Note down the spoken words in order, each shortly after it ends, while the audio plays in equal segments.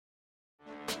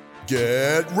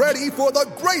Get ready for the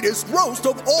greatest roast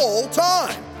of all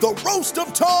time, the Roast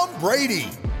of Tom Brady,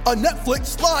 a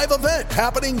Netflix live event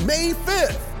happening May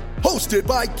 5th. Hosted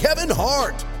by Kevin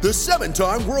Hart, the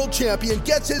 7-time world champion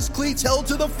gets his cleats held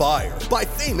to the fire by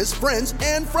famous friends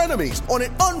and frenemies on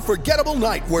an unforgettable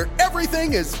night where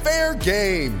everything is fair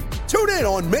game. Tune in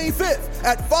on May 5th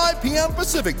at 5 p.m.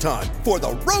 Pacific time for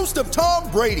the Roast of Tom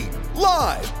Brady,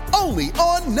 live only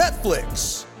on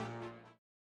Netflix.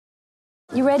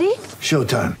 You ready?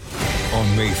 Showtime.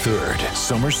 On May 3rd,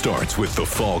 summer starts with The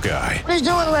Fall Guy. Let's do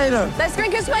it later. Let's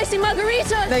drink a spicy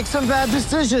margarita. Make some bad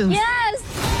decisions. Yes!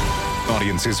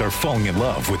 Audiences are falling in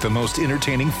love with the most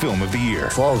entertaining film of the year.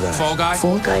 Fall Guy. Fall Guy?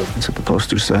 Fall Guy. That's what the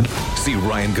poster said. See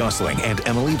Ryan Gosling and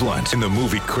Emily Blunt in the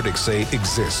movie critics say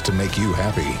exists to make you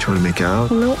happy. Trying to make it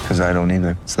out? Nope. Because I don't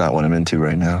either. It's not what I'm into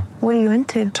right now. What are you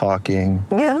into? Talking.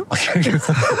 Yeah.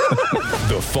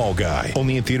 The Fall Guy.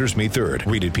 Only in theaters May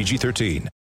 3rd. Rated PG-13.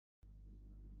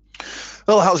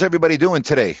 Well, how's everybody doing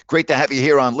today? Great to have you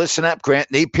here on Listen Up.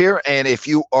 Grant Napier. And if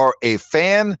you are a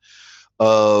fan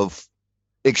of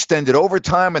extended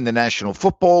overtime in the National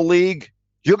Football League,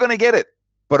 you're going to get it,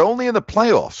 but only in the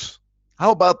playoffs.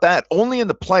 How about that? Only in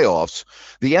the playoffs.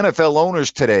 The NFL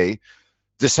owners today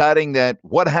deciding that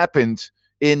what happened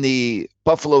in the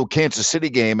Buffalo-Kansas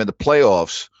City game in the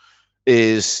playoffs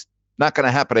is not going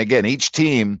to happen again. Each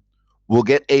team will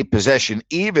get a possession,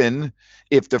 even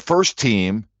if the first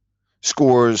team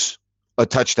scores a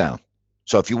touchdown.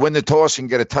 So if you win the toss and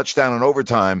get a touchdown in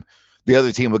overtime, the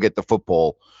other team will get the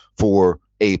football for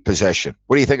a possession.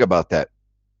 What do you think about that?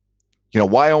 You know,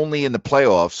 why only in the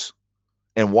playoffs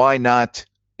and why not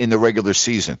in the regular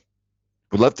season?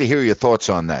 Would love to hear your thoughts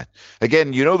on that.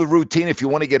 Again, you know the routine. If you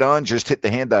want to get on, just hit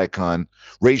the hand icon,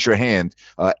 raise your hand,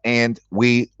 and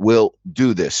we will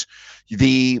do this.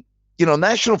 The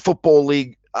National Football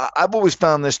League, I've always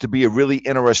found this to be a really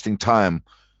interesting time,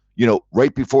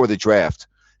 right before the draft.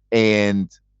 And,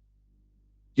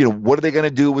 what are they going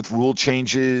to do with rule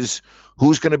changes?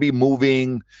 Who's going to be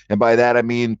moving? And by that, I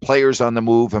mean players on the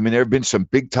move. I mean, there have been some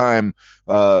big-time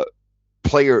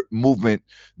player movement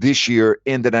this year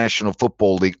in the National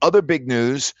Football League. Other big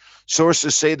news,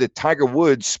 sources say that Tiger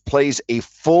Woods plays a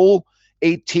full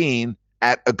 18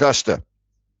 at Augusta.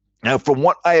 Now, from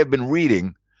what I have been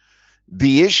reading,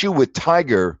 the issue with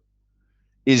Tiger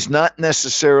is not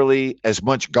necessarily as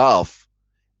much golf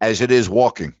as it is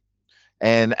walking.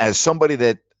 And as somebody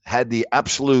that had the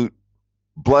absolute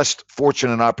blessed fortune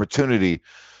and opportunity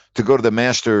to go to the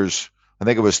Masters, I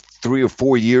think it was 3 or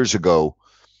 4 years ago,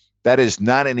 that is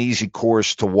not an easy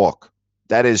course to walk.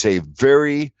 That is a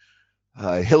very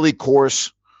hilly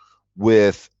course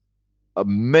with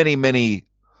many,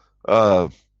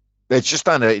 it's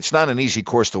not an easy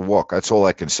course to walk. That's all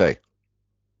I can say.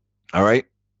 All right.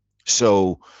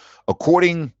 So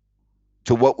according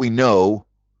to what we know,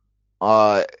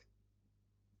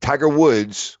 Tiger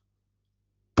Woods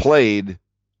played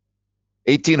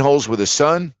 18 holes with his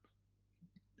son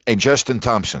and Justin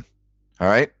Thompson. All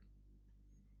right.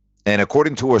 And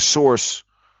according to a source,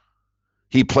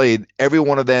 he played every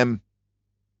one of them.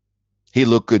 He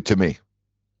looked good to me.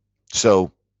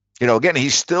 So, again,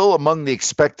 he's still among the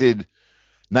expected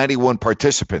 91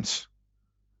 participants.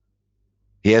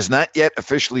 He has not yet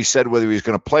officially said whether he's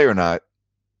going to play or not.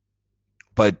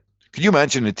 But can you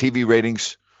imagine the TV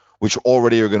ratings, which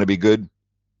already are going to be good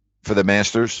for the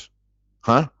Masters?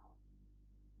 Huh?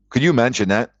 Could you imagine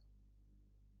that?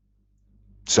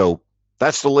 So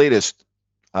that's the latest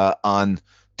on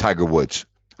Tiger Woods.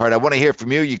 All right, I want to hear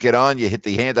from you. You get on, you hit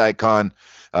the hand icon,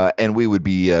 and we would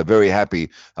be very happy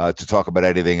to talk about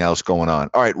anything else going on.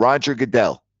 All right, Roger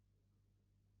Goodell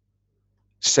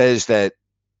says that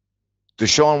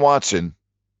Deshaun Watson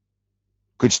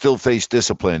could still face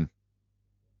discipline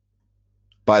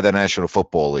by the National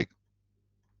Football League.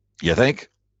 You think?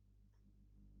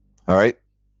 All right.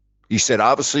 He said,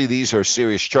 obviously, these are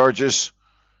serious charges,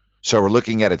 so we're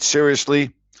looking at it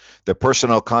seriously. The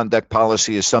personnel conduct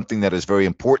policy is something that is very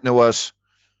important to us,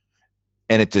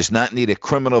 and it does not need a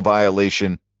criminal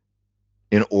violation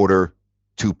in order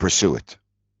to pursue it.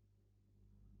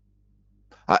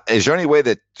 Is there any way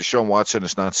that Deshaun Watson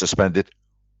is not suspended?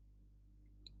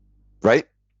 Right?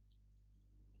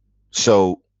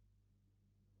 So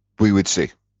we would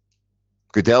see.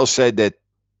 Goodell said that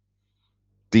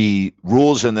the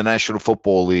rules in the National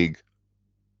Football League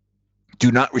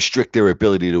do not restrict their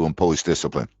ability to impose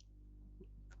discipline.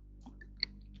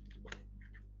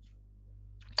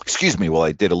 Excuse me while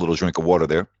I did a little drink of water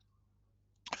there.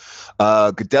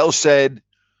 Goodell said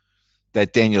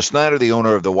that Daniel Snyder, the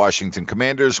owner of the Washington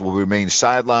Commanders, will remain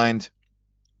sidelined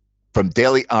from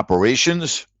daily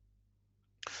operations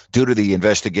Due to the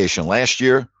investigation last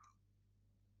year,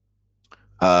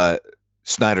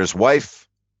 Snyder's wife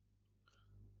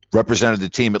represented the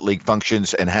team at league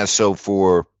functions and has so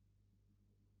for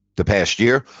the past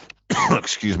year.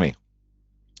 Excuse me.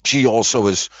 She also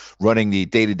is running the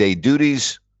day-to-day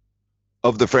duties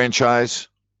of the franchise.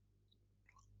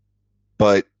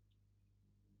 But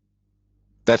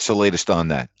that's the latest on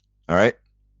that. All right.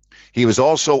 He was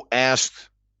also asked,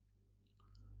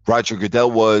 Roger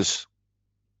Goodell was,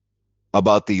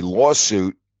 about the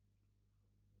lawsuit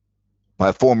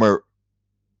by former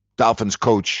Dolphins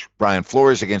coach Brian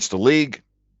Flores against the league.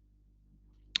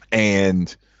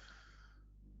 And,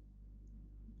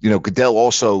 Goodell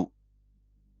also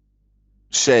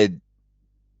said,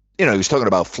 he was talking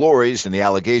about Flores and the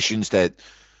allegations that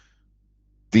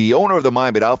the owner of the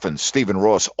Miami Dolphins, Stephen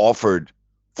Ross, offered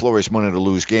Flores money to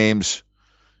lose games.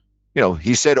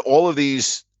 He said all of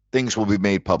these things will be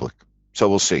made public. So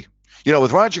we'll see.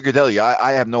 With Roger Goodell,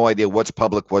 I have no idea what's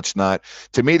public, what's not.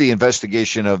 To me, the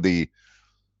investigation of the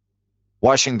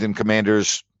Washington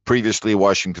Commanders, previously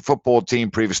Washington football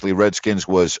team, previously Redskins,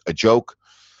 was a joke.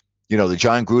 The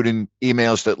John Gruden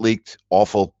emails that leaked,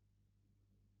 awful.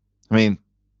 I mean,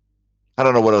 I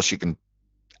don't know what else you can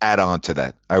add on to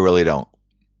that. I really don't.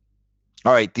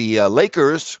 All right, the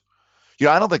Lakers,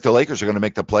 I don't think the Lakers are going to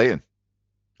make the play-in.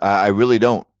 I really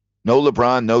don't. No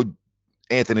LeBron, no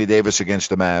Anthony Davis against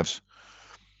the Mavs.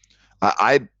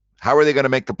 How are they going to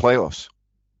make the playoffs?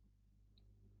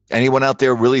 Anyone out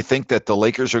there really think that the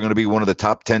Lakers are going to be one of the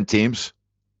top 10 teams?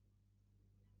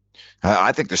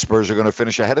 I think the Spurs are going to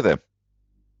finish ahead of them.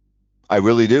 I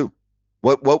really do.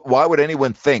 Why would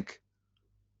anyone think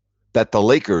that the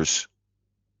Lakers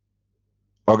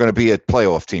are going to be a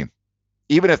playoff team?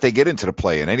 Even if they get into the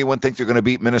play-in, anyone think they're going to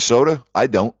beat Minnesota? I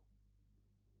don't.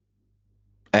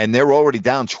 And they're already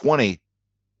down 20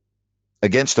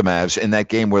 against the Mavs in that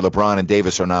game where LeBron and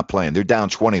Davis are not playing. They're down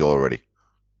 20 already.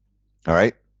 All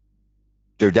right?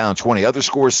 They're down 20. Other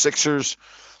scores, Sixers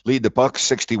lead the Bucks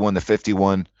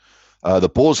 61-51. The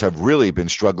Bulls have really been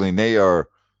struggling. They are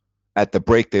at the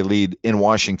break. They lead in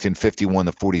Washington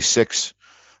 51-46.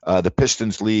 The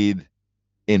Pistons lead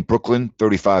in Brooklyn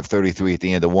 35-33 at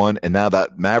the end of one. And now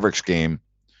that Mavericks game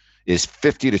is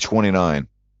 50-29.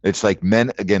 It's like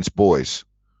men against boys.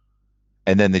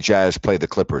 And then the Jazz play the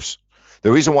Clippers.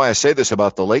 The reason why I say this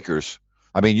about the Lakers,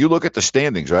 I mean, you look at the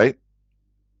standings, right?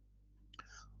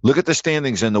 Look at the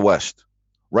standings in the West.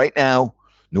 Right now,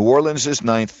 New Orleans is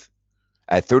 9th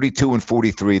at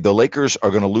 32-43. The Lakers are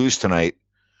going to lose tonight.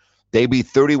 They be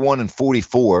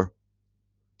 31-44,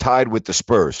 tied with the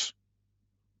Spurs.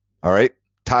 All right?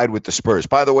 Tied with the Spurs.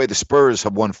 By the way, the Spurs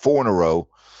have won 4 in a row.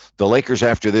 The Lakers,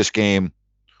 after this game,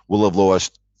 will have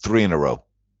lost 3 in a row.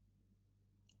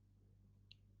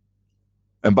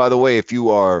 And by the way, if you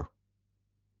are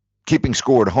keeping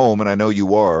score at home, and I know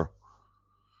you are,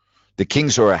 the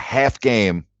Kings are a half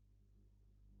game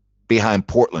behind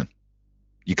Portland.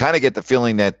 You kind of get the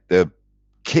feeling that the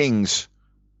Kings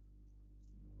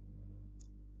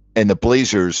and the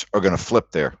Blazers are going to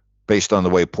flip there based on the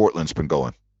way Portland's been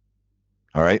going.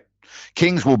 All right?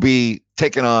 Kings will be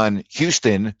taking on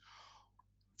Houston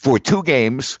for 2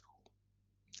 games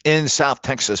in South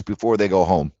Texas before they go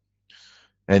home.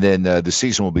 And then the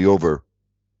season will be over,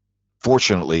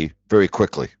 fortunately, very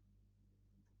quickly.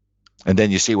 And then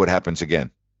you see what happens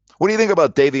again. What do you think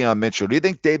about Davion Mitchell? Do you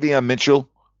think Davion Mitchell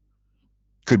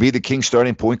could be the Kings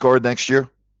starting point guard next year?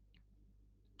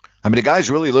 I mean, the guy's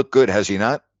really looked good, has he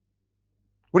not?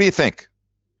 What do you think?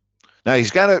 Now,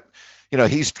 he's got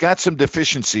he's got some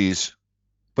deficiencies,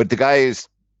 but the guy is,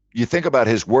 you think about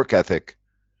his work ethic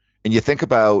and you think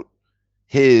about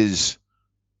his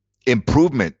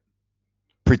improvement,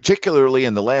 particularly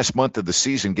in the last month of the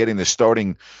season, getting the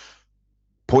starting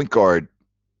point guard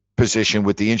position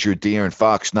with the injured De'Aaron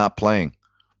Fox not playing.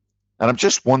 And I'm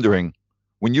just wondering,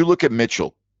 when you look at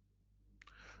Mitchell,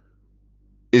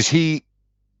 is he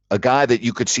a guy that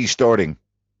you could see starting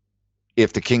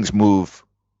if the Kings move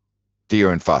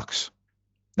De'Aaron Fox?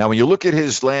 Now, when you look at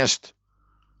his last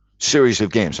series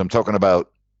of games, I'm talking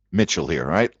about Mitchell here,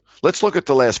 right? Let's look at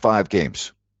the last 5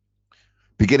 games,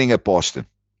 beginning at Boston.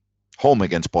 Home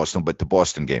against Boston, but the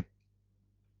Boston game.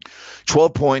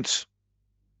 12 points.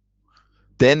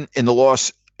 Then in the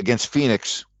loss against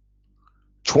Phoenix,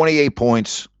 28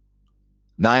 points,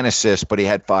 9 assists, but he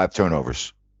had 5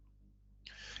 turnovers.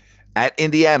 At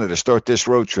Indiana to start this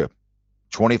road trip,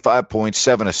 25 points,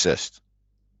 7 assists,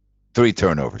 3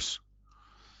 turnovers.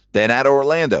 Then at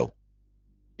Orlando,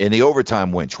 in the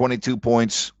overtime win, 22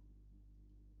 points,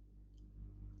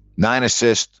 9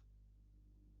 assists,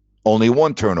 only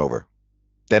 1 turnover.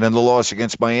 Then in the loss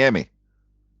against Miami,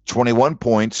 21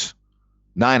 points,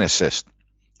 9 assists.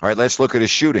 All right, let's look at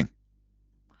his shooting.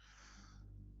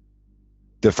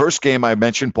 The first game I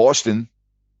mentioned, Boston,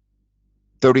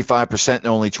 35% and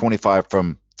only 25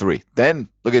 from 3. Then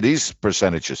look at these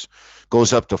percentages.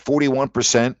 Goes up to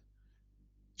 41%,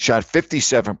 shot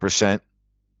 57%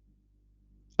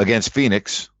 against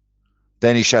Phoenix.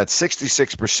 Then he shot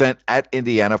 66% at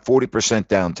Indiana, 40%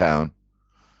 downtown.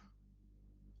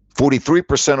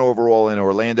 43% overall in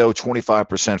Orlando,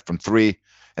 25% from 3,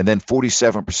 and then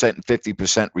 47% and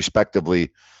 50% respectively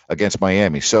against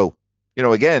Miami. So,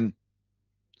 again,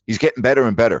 he's getting better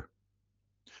and better.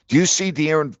 Do you see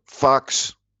De'Aaron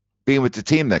Fox being with the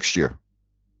team next year?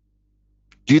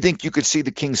 Do you think you could see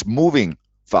the Kings moving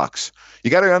Fox?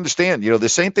 You got to understand, the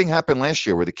same thing happened last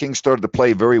year where the Kings started to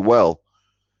play very well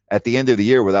at the end of the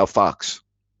year without Fox.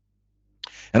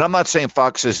 And I'm not saying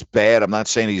Fox is bad. I'm not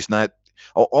saying he's not.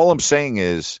 All I'm saying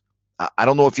is I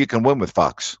don't know if you can win with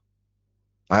Fox.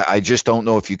 I just don't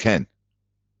know if you can.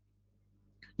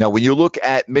 Now, when you look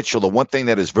at Mitchell, the one thing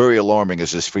that is very alarming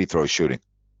is his free throw shooting.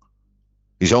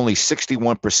 He's only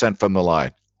 61% from the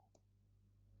line.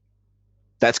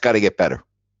 That's got to get better.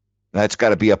 That's got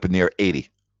to be up in near 80.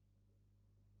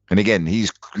 And again,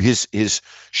 his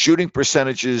shooting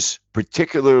percentages,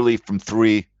 particularly from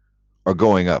 3, are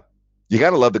going up. You got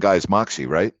to love the guy's moxie,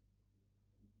 right?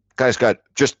 Guy's got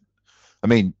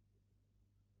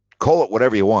call it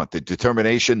whatever you want. The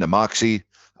determination, the moxie.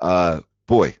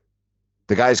 Boy,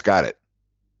 the guy's got it.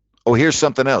 Oh, here's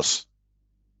something else.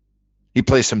 He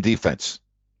plays some defense,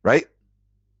 right?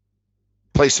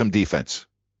 Plays some defense.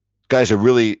 Guy's a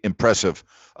really impressive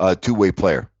two-way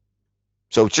player.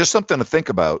 So it's just something to think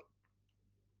about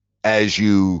as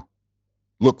you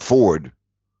look forward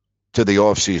to the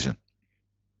offseason.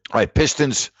 All right,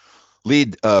 Pistons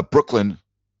lead Brooklyn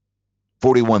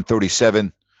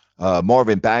 41-37.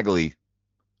 Marvin Bagley,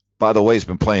 by the way, has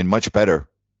been playing much better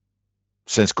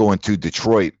since going to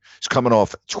Detroit. He's coming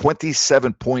off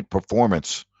 27-point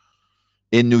performance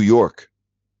in New York,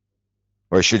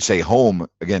 or I should say home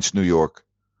against New York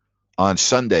on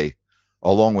Sunday,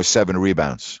 along with 7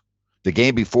 rebounds. The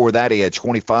game before that, he had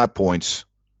 25 points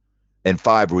and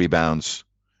 5 rebounds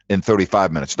in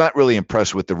 35 minutes. Not really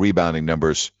impressed with the rebounding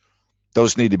numbers.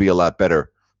 Those need to be a lot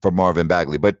better for Marvin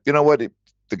Bagley. But you know what?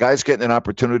 The guy's getting an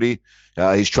opportunity.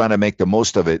 He's trying to make the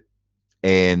most of it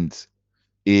and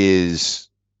is,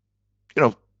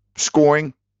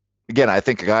 scoring. Again, I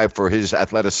think a guy for his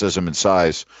athleticism and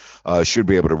size should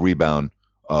be able to rebound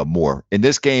more. In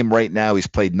this game right now, he's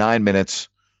played 9 minutes.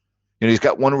 He's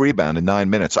got 1 rebound in 9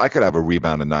 minutes. I could have a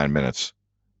rebound in 9 minutes.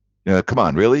 Come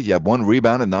on, really? You have 1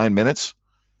 rebound in 9 minutes?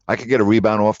 I could get a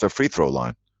rebound off the free throw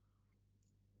line.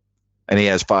 And he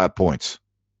has 5 points.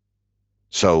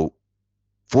 So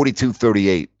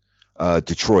 42-38,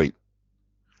 Detroit.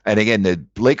 And again, the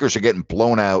Lakers are getting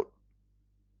blown out.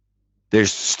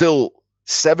 There's still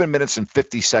 7 minutes and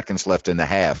 50 seconds left in the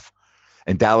half.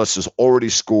 And Dallas has already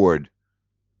scored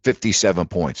 57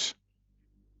 points.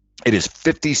 It is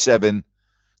 57-33,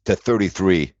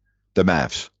 the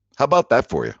Mavs. How about that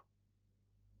for you?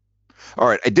 All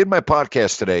right, I did my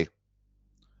podcast today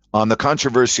on the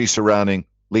controversy surrounding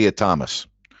Leah Thomas.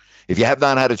 If you have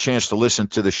not had a chance to listen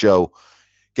to the show,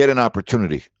 get an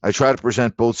opportunity. I try to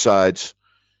present both sides.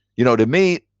 To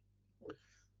me,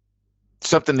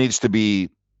 something needs to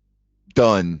be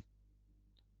done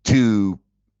to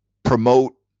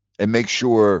promote and make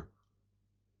sure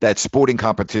that sporting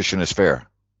competition is fair.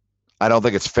 I don't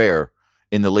think it's fair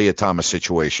in the Leah Thomas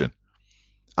situation.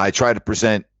 I try to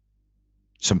present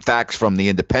some facts from The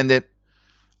Independent,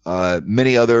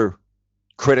 many other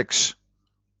critics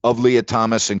of Leah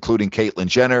Thomas, including Caitlyn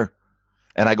Jenner,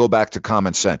 and I go back to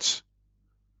common sense.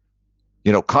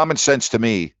 Common sense to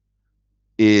me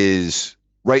is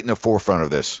right in the forefront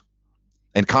of this.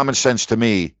 And common sense to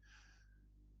me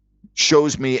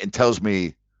shows me and tells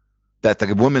me that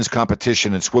the women's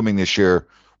competition in swimming this year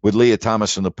with Leah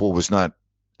Thomas in the pool was not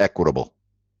equitable.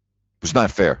 It was not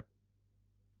fair.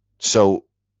 So,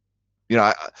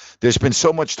 there's been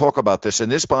so much talk about this.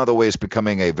 And this, by the way, is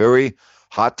becoming a very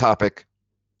hot topic.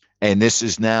 And this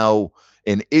is now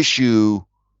an issue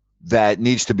that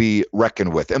needs to be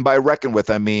reckoned with. And by reckon with,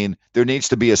 I mean there needs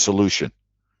to be a solution.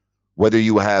 Whether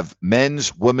you have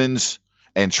men's, women's,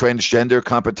 and transgender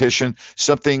competition,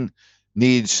 something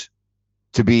needs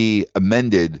to be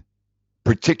amended,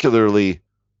 particularly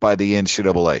by the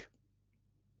NCAA.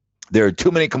 There are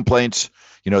too many complaints.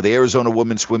 The Arizona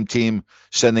women's swim team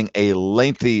sending a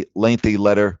lengthy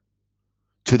letter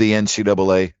to the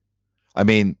NCAA. I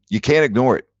mean, you can't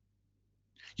ignore it.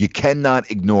 You cannot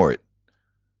ignore it.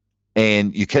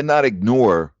 And you cannot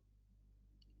ignore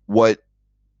what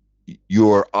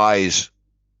your eyes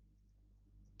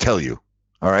tell you.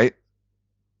 All right?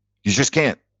 You just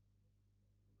can't.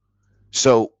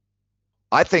 So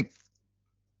I think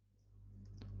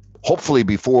hopefully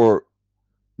before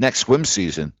next swim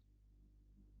season,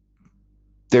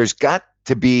 there's got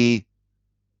to be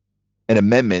an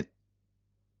amendment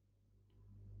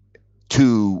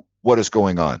to what is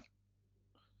going on.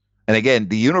 And again,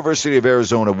 the University of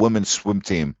Arizona women's swim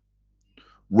team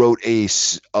wrote a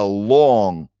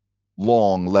long,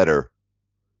 long letter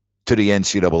to the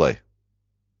NCAA.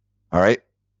 All right?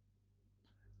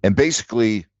 And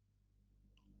basically,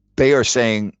 they are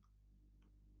saying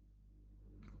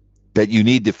that you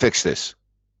need to fix this.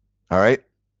 All right?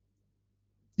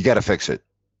 You got to fix it.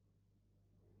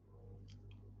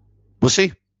 We'll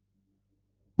see.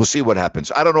 We'll see what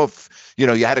happens. I don't know if, you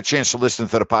had a chance to listen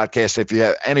to the podcast. If you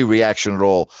have any reaction at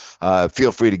all,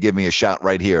 feel free to give me a shout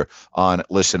right here on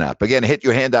Listen Up. Again, hit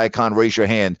your hand icon, raise your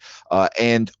hand,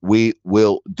 and we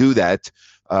will do that.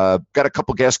 Got a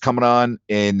couple guests coming on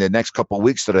in the next couple of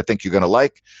weeks that I think you're going to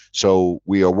like. So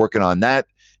we are working on that,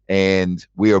 and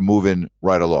we are moving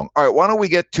right along. All right, why don't we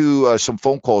get to some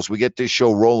phone calls? We get this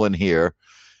show rolling here,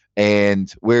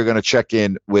 and we're going to check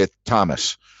in with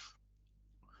Thomas.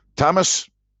 Thomas,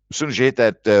 as soon as you hit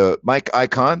that mic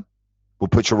icon, we'll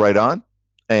put you right on,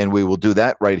 and we will do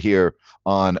that right here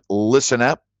on Listen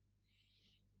Up.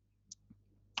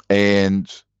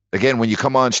 And again, when you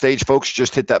come on stage, folks,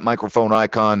 just hit that microphone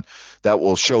icon. That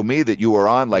will show me that you are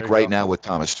on, like right now with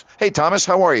Thomas. Hey, Thomas,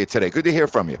 how are you today? Good to hear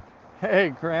from you. Hey,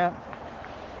 Grant.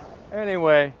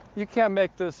 Anyway, you can't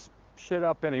make this shit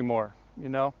up anymore,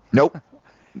 Nope.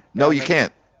 No, you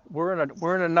can't. We're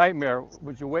in a nightmare.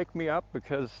 Would you wake me up,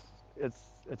 because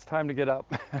it's time to get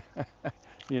up.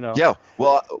 Yeah.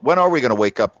 Well, when are we going to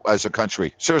wake up as a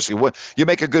country? Seriously, you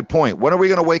make a good point. When are we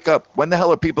going to wake up? When the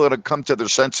hell are people going to come to their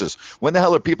senses? When the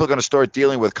hell are people going to start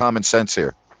dealing with common sense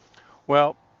here?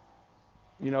 Well,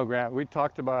 Grant, we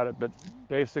talked about it, but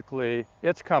basically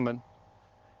it's coming.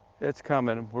 It's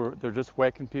coming. They're just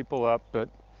waking people up, but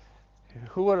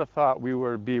who would have thought we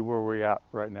would be where we're at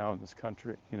right now in this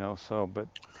country, but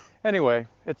anyway,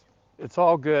 it's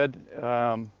all good.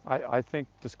 I think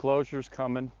disclosure's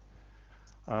coming.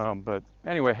 But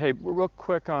anyway, hey, real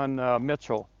quick on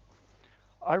Mitchell.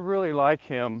 I really like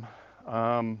him.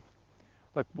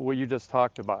 Like what you just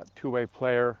talked about, two-way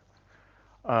player.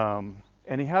 And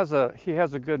he has a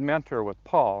good mentor with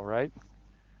Paul, right?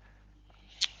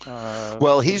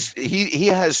 Well, he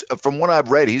has, from what I've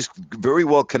read, he's very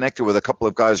well connected with a couple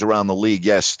of guys around the league,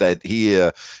 yes, that he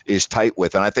is tight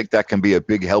with. And I think that can be a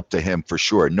big help to him for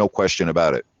sure. No question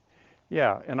about it.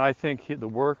 Yeah, and I think the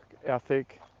work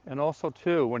ethic, and also,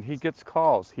 too, when he gets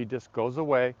calls, he just goes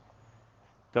away,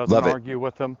 doesn't argue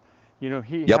with them.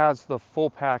 He has the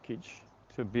full package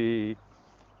to be,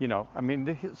 he's a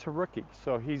rookie.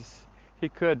 So he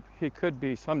could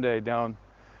be someday down,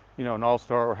 an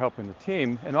all-star or helping the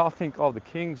team. And I think all the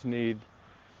Kings need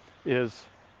is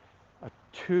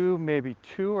maybe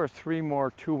two or three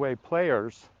more two-way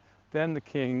players than the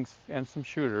Kings and some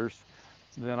shooters.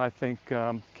 Then I think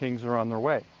Kings are on their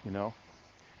way,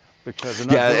 because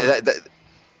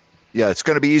it's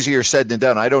going to be easier said than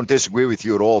done. I don't disagree with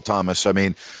you at all, Thomas. I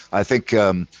mean, I think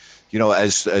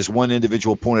as one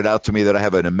individual pointed out to me that I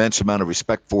have an immense amount of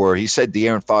respect for, he said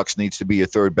De'Aaron Fox needs to be your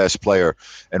third best player.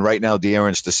 And right now,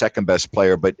 De'Aaron's the second best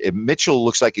player. But Mitchell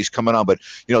looks like he's coming on. But,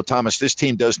 Thomas, this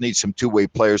team does need some two-way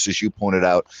players, as you pointed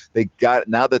out.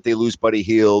 Now that they lose Buddy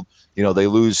Hield, they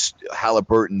lose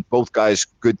Halliburton, both guys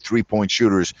good three-point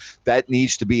shooters. That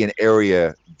needs to be an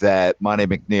area that Monte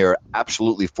McNair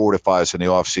absolutely fortifies in the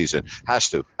offseason.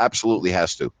 Absolutely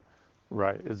has to.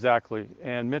 Right, exactly.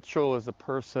 And Mitchell is a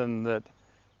person that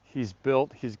he's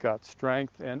got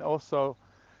strength, and also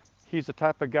he's the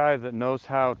type of guy that knows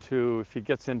how to, if he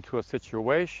gets into a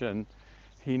situation,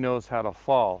 he knows how to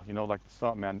fall, like the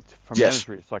stuntman from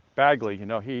injuries, like Bagley,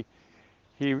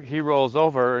 he rolls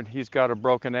over and he's got a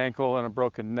broken ankle and a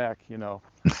broken neck,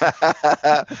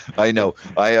 I know.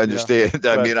 I understand.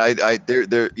 Yeah, I mean,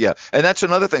 And that's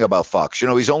another thing about Fox.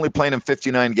 He's only playing in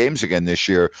 59 games again this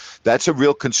year. That's a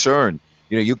real concern.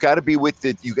 You got to be with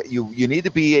it. You need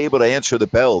to be able to answer the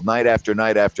bell night after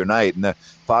night after night. And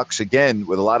Fox, again,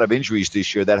 with a lot of injuries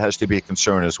this year, that has to be a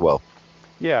concern as well.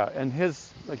 Yeah, and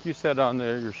like you said on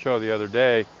your show the other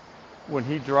day, when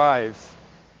he drives,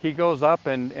 he goes up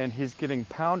and he's getting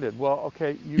pounded. Well,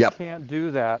 okay, you can't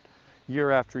do that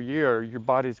year after year. Your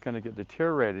body's going to get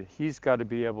deteriorated. He's got to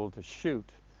be able to shoot.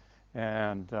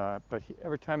 And but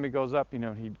every time he goes up, he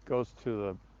goes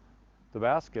to the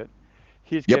basket,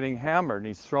 he's getting hammered and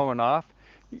he's throwing off.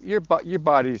 your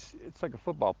body's, it's like a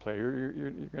football player.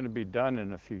 You're going to be done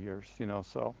in a few years,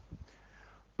 so.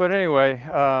 But anyway,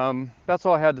 that's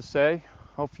all I had to say.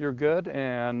 Hope you're good,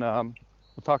 and we'll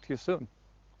talk to you soon.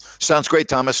 Sounds great,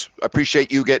 Thomas.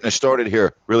 Appreciate you getting us started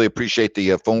here. Really appreciate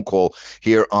the phone call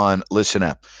here on Listen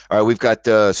Up. All right, we've got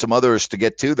some others to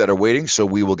get to that are waiting, so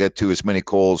we will get to as many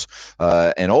calls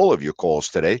and all of your calls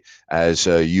today as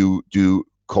you do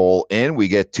call in. We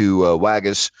get to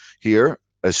Waggis here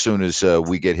as soon as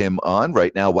we get him on.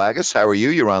 Right now, Waggis, how are you?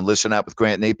 You're on Listen Up with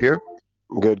Grant Napier.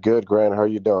 Good, Grant. How are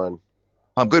you doing?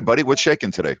 I'm good, buddy. What's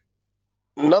shaking today?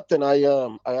 Nothing.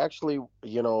 I actually,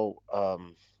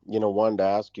 wanted to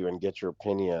ask you and get your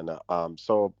opinion.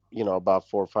 So, about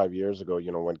 4 or 5 years ago,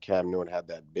 when Cam Newton had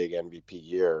that big MVP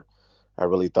year, I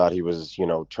really thought he was,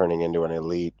 turning into an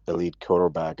elite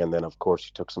quarterback. And then, of course,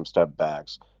 he took some step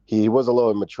backs. He was a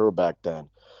little immature back then.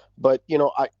 But,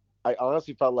 I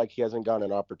honestly felt like he hasn't gotten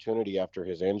an opportunity after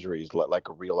his injuries, like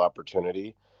a real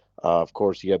opportunity. Of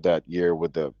course, he had that year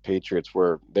with the Patriots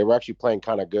where they were actually playing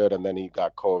kind of good, and then he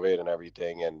got COVID and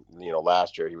everything. And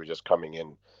last year he was just coming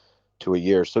in to a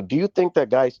year. So, do you think that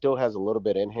guy still has a little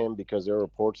bit in him? Because there are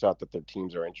reports out that their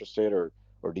teams are interested, or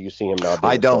do you see him now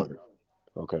being I a don't. starter?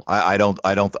 Okay, I don't.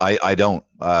 I don't.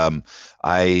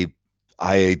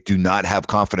 I do not have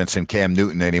confidence in Cam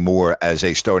Newton anymore as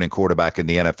a starting quarterback in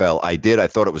the NFL. I did. I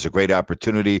thought it was a great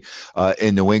opportunity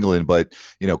in New England, but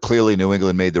clearly New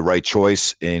England made the right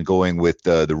choice in going with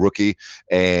the rookie.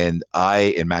 And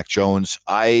Mac Jones.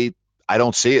 I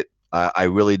don't see it. I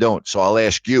really don't. So I'll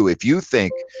ask you, if you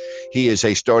think he is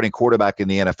a starting quarterback in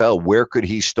the NFL, where could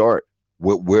he start?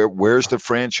 Where's the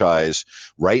franchise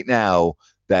right now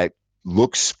that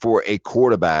looks for a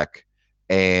quarterback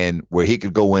and where he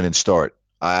could go in and start?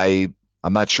 I'm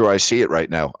not sure I see it right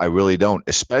now. I really don't,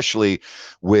 especially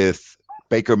with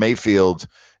Baker Mayfield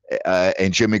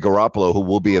and Jimmy Garoppolo, who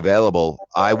will be available.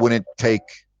 I wouldn't take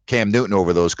Cam Newton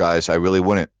over those guys. I really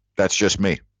wouldn't. That's just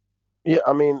me. yeah,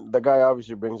 I mean the guy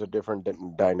obviously brings a different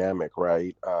dynamic,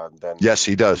 right? Yes,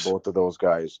 he Than does. both of those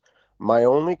guys. My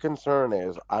only concern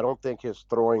is I don't think his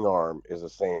throwing arm is the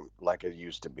same like it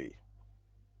used to be.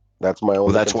 That's my Well,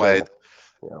 only that's why concern.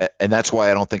 Yeah. and that's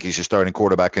why I don't think he's a starting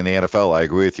quarterback in the NFL. I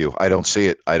agree with you. I don't see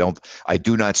it. I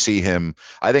do not see him.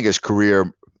 I think his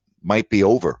career might be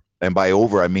over. And by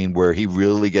over, I mean where he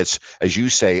really gets, as you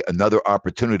say, another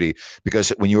opportunity. Because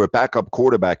when you're a backup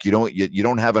quarterback, you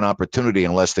don't have an opportunity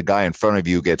unless the guy in front of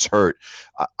you gets hurt.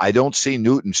 I don't see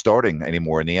Newton starting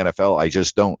anymore in the NFL. I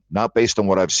just don't. Not based on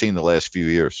what I've seen the last few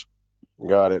years.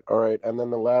 Got it. All right. And then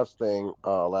the last thing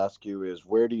I'll ask you is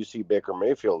where do you see Baker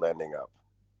Mayfield ending up?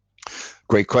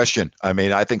 Great question. I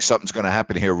mean, I think something's going to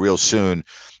happen here real soon.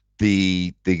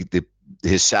 The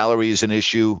his salary is an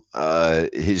issue.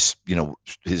 His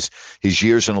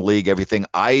years in the league, everything.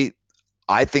 I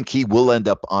think he will end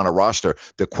up on a roster.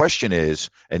 The question is,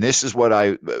 and this is what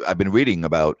I've been reading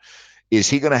about, is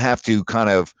he going to have to kind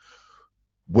of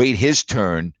wait his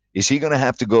turn? Is he going to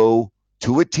have to go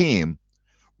to a team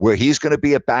where he's going to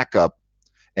be a backup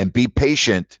and be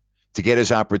patient to get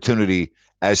his opportunity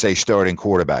as a starting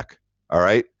quarterback? All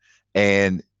right.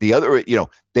 And the other,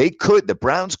 the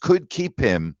Browns could keep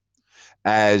him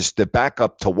as the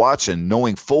backup to Watson,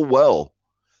 knowing full well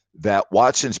that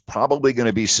Watson's probably going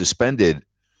to be suspended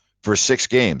for 6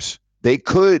 games. They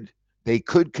could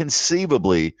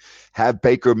conceivably have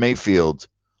Baker Mayfield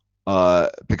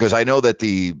because I know that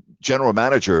the general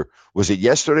manager, was it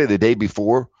yesterday, the day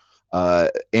before,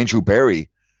 Andrew Berry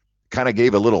kind of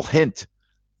gave a little hint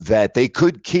that they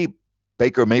could keep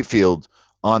Baker Mayfield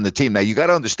on the team. Now, you got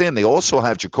to understand, they also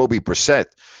have Jacoby Brissett.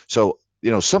 So,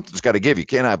 something's got to give. You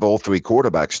can't have all 3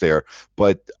 quarterbacks there.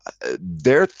 But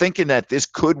they're thinking that this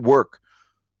could work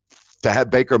to have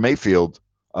Baker Mayfield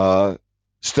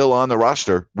still on the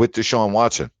roster with Deshaun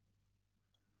Watson.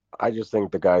 I just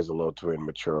think the guy's a little too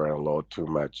immature and a little too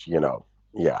much, Yeah.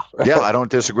 Yeah, I don't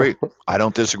disagree. I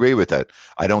don't disagree with that.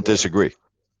 I don't disagree.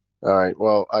 All right.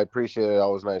 Well, I appreciate it.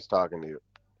 Always nice talking to you.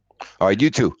 All right,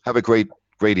 you too. Have a great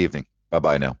evening.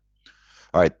 Bye-bye now.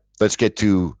 All right, let's get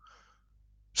to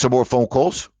some more phone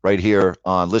calls right here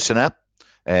on Listen Up.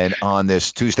 And on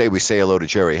this Tuesday, we say hello to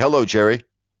Jerry. Hello, Jerry.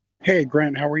 Hey,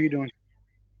 Grant, how are you doing?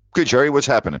 Good, Jerry. What's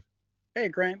happening? Hey,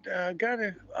 Grant, got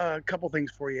a couple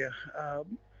things for you.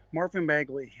 Marvin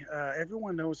Bagley,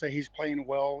 everyone knows that he's playing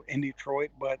well in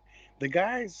Detroit, but the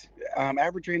guy's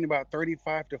averaging about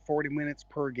 35 to 40 minutes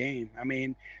per game. I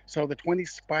mean, so the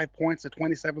 25 points, the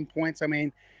 27 points, I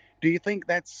mean, do you think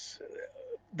that's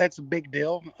a big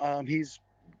deal?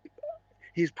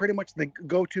 He's pretty much the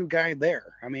go-to guy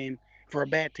there. I mean, for a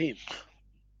bad team.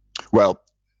 Well,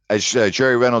 as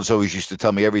Jerry Reynolds always used to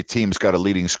tell me, every team's got a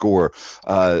leading scorer.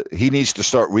 He needs to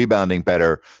start rebounding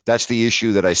better. That's the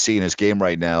issue that I see in his game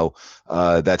right now.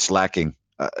 That's lacking.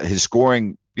 His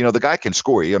scoring, the guy can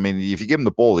score. I mean, if you give him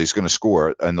the ball, he's going to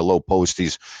score in the low post.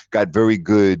 He's got very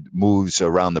good moves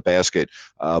around the basket,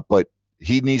 but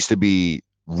he needs to be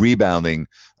rebounding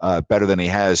better than he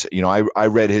has. I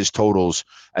read his totals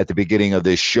at the beginning of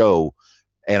this show,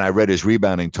 and I read his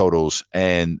rebounding totals,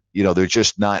 and they're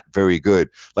just not very good.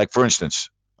 Like, for instance,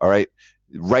 all right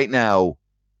now,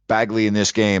 Bagley in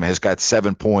this game has got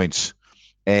 7 points,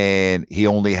 and he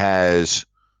only has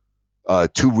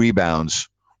 2 rebounds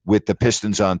with the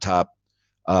Pistons on top,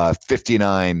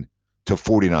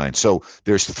 59-49. So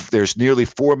there's nearly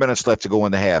 4 minutes left to go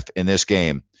in the half in this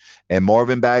game, and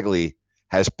Marvin Bagley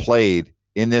has played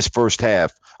in this first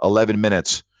half 11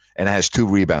 minutes and has 2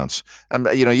 rebounds. And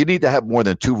you need to have more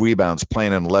than 2 rebounds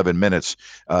playing in 11 minutes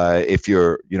if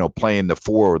you're playing the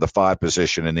 4 or the 5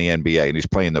 position in the NBA, and he's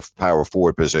playing the power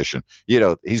forward position.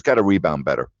 He's got to rebound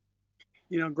better.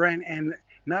 Grant, and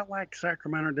not like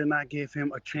Sacramento did not give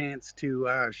him a chance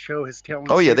to show his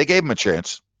talent. Oh yeah, they gave him a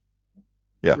chance.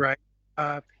 Yeah. Right.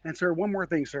 And sir, one more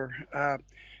thing, sir.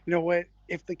 You know what?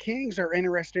 If the Kings are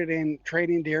interested in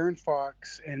trading De'Aaron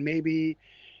Fox, and maybe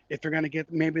if they're going to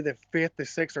get maybe the 5th, the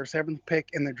 6th, or 7th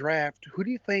pick in the draft, who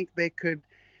do you think they could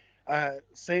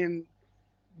send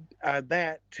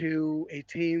that to a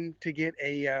team to get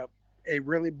a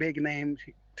really big name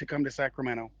to come to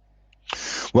Sacramento?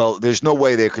 Well, there's no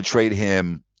way they could trade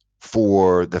him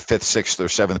for the 5th, 6th, or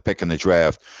 7th pick in the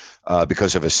draft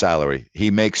because of his salary.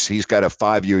 He's got a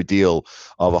 5-year deal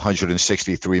of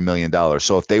 $163 million.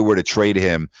 So if they were to trade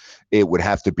him, it would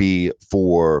have to be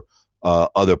for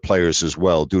other players as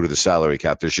well due to the salary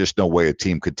cap. There's just no way a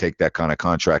team could take that kind of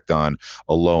contract on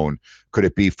alone. Could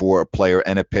it be for a player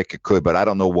and a pick? It could, but I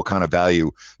don't know what kind of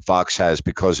value Fox has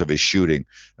because of his shooting.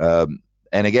 And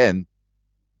again,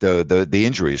 the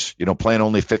injuries, playing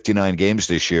only 59 games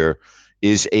this year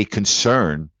is a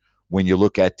concern when you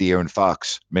look at De'Aaron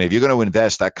Fox. I mean, if you're going to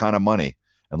invest that kind of money,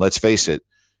 and let's face it,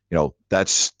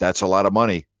 that's a lot of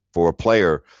money for a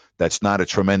player that's not a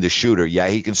tremendous shooter. Yeah,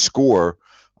 he can score.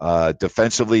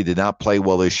 Defensively, did not play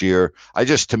well this year.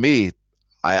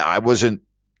 I wasn't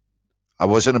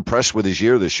impressed with his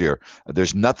year this year.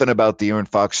 There's nothing about De'Aaron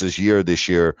Fox's year this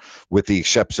year, with the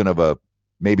exception of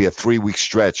maybe a 3-week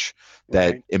stretch,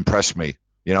 that impressed me.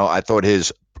 I thought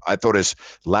his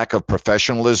lack of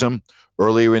professionalism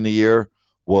earlier in the year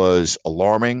was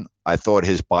alarming. I thought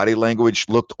his body language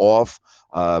looked off.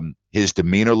 His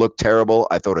demeanor looked terrible.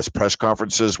 I thought his press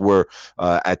conferences were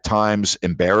at times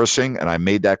embarrassing, and I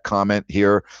made that comment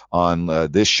here on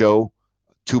this show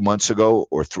 2 months ago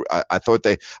or 3. I thought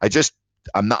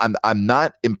I'm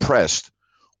not impressed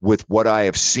with what I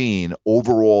have seen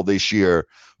overall this year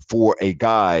for a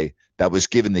guy that was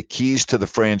given the keys to the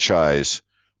franchise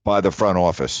by the front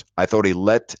office. I thought he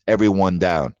let everyone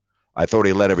down. I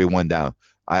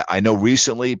know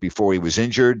recently, before he was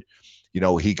injured,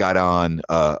 he got on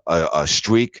a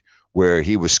streak where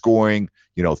he was scoring,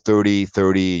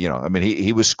 30. I mean,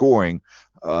 he was scoring,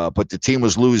 but the team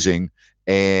was losing,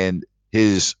 and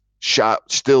his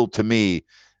shot still, to me,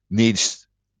 needs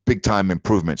big-time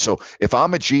improvement. So if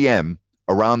I'm a GM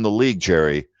around the league,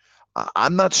 Jerry,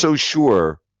 I'm not so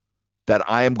sure that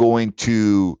I am going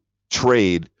to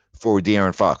trade for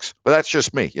De'Aaron Fox. But that's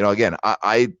just me. Again,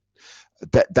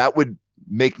 that would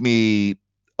make me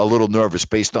a little nervous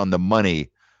based on the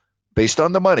money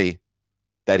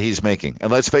that he's making.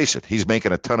 And let's face it, he's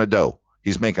making a ton of dough.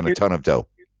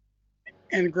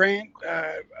 And Grant,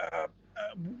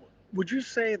 would you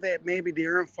say that maybe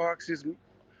De'Aaron Fox is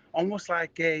almost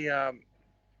like a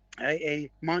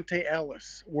Monte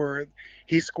Ellis, where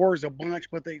he scores a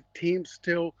bunch, but the team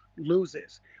still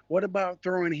loses? What about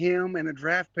throwing him and a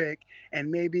draft pick and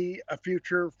maybe a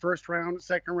future 1st round,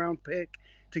 2nd round pick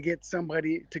to get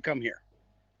somebody to come here?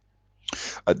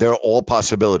 They're all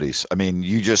possibilities. I mean,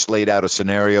 you just laid out a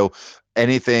scenario.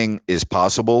 Anything is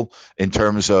possible in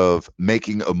terms of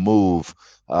making a move.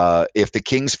 If the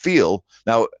Kings feel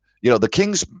now, the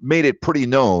Kings made it pretty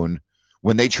known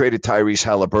when they traded Tyrese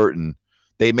Halliburton.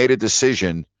 They made a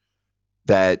decision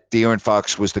that De'Aaron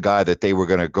Fox was the guy that they were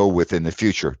going to go with in the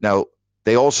future. Now,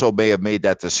 they also may have made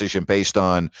that decision based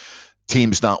on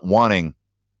teams not wanting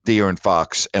De'Aaron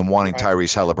Fox and wanting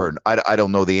Tyrese Halliburton. I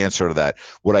don't know the answer to that.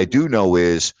 What I do know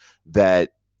is that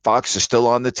Fox is still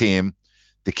on the team.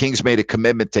 The Kings made a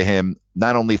commitment to him,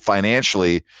 not only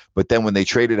financially, but then when they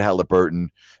traded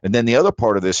Halliburton. And then the other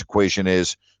part of this equation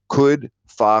is, could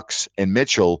Fox and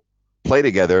Mitchell play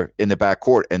together in the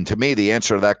backcourt? And to me, the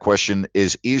answer to that question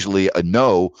is easily a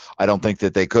no. I don't think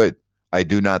that they could. I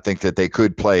do not think that they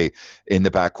could play in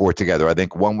the backcourt together. I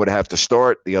think one would have to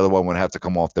start, the other one would have to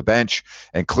come off the bench,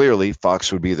 and clearly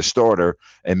Fox would be the starter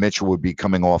and Mitchell would be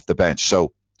coming off the bench.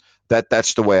 So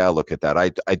that's the way I look at that.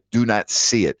 I do not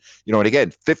see it. And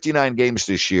again, 59 games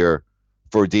this year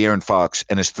for De'Aaron Fox,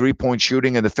 and his three-point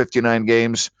shooting in the 59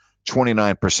 games,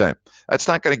 29%. That's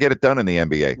not going to get it done in the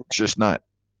NBA. It's just not.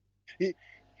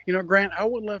 Grant, I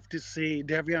would love to see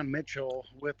Davion Mitchell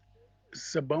with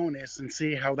Sabonis and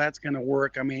see how that's going to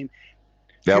work. I mean,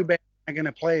 too bad I'm not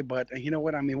going to play, but you know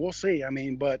what? I mean, we'll see. I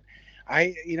mean, but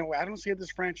I don't see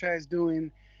this franchise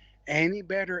doing any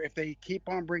better if they keep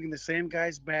on bringing the same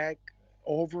guys back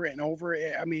over and over.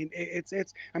 I mean, it's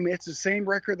the same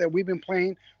record that we've been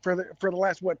playing for the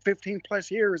last 15 plus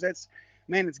years. It's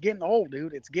getting old,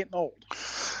 dude. It's getting old.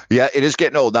 Yeah, it is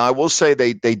getting old. Now I will say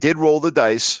they did roll the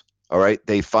dice. All right,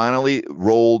 they finally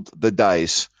rolled the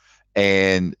dice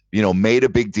and made a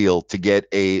big deal to get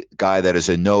a guy that is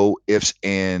a no ifs,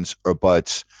 ands, or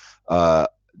buts doubt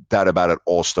about it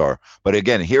all-star. But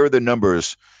again, here are the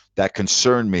numbers that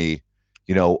concern me,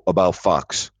 about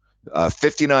Fox.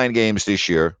 59 games this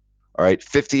year, all right,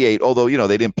 58, although,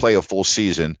 they didn't play a full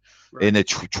season. Right. In the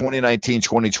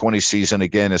 2019-2020 season,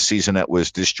 again, a season that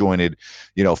was disjointed,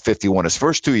 51. His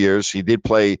first 2 years, he did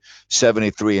play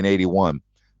 73 and 81.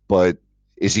 But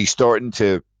is he starting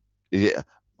to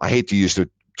I hate to use the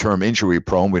term injury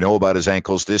prone. We know about his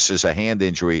ankles. This is a hand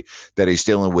injury that he's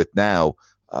dealing with now.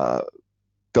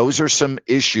 Those are some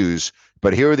issues.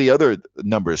 But here are the other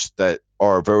numbers that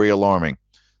are very alarming.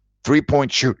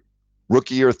 3-point shoot,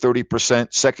 rookie year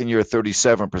 30%, second year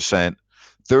 37%,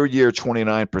 third year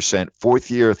 29%,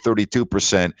 fourth year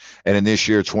 32%, and in this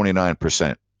year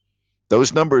 29%.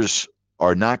 Those numbers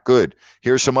are not good.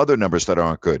 Here's some other numbers that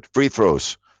aren't good. Free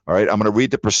throws. All right, I'm going to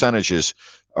read the percentages,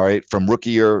 all right, from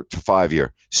rookie year to 5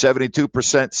 year. 72%,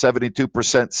 72%,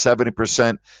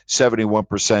 70%, 71%,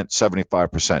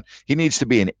 75%. He needs to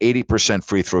be an 80%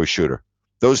 free throw shooter.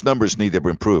 Those numbers need to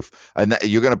improve. And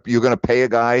you're gonna pay a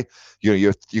guy,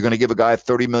 you're gonna give a guy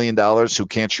 $30 million who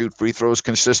can't shoot free throws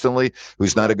consistently,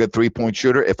 who's not a good 3-point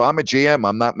shooter. If I'm a GM,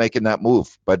 I'm not making that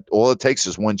move. But all it takes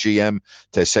is one GM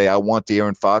to say, I want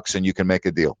De'Aaron Fox, and you can make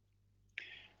a deal.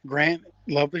 Grant,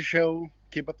 love the show.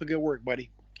 Keep up the good work, buddy.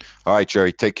 All right,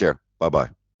 Jerry. Take care.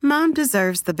 Bye-bye. Mom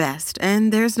deserves the best,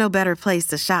 and there's no better place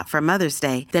to shop for Mother's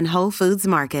Day than Whole Foods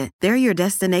Market. They're your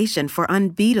destination for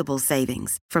unbeatable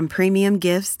savings, from premium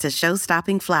gifts to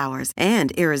show-stopping flowers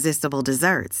and irresistible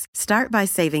desserts. Start by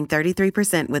saving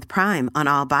 33% with Prime on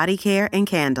all body care and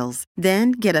candles.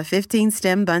 Then get a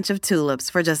 15-stem bunch of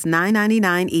tulips for just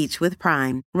 $9.99 each with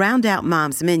Prime. Round out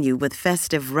Mom's menu with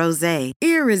festive rosé,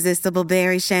 irresistible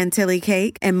berry chantilly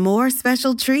cake, and more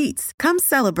special treats. Come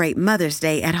celebrate Mother's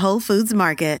Day at Whole Foods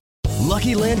Market.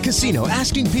 Lucky Land Casino,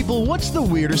 asking people, what's the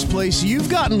weirdest place you've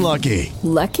gotten lucky?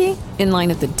 Lucky? In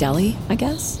line at the deli, I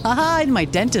guess? Aha, in my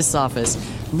dentist's office.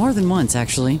 More than once,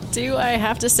 actually. Do I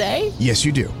have to say? Yes,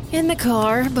 you do. In the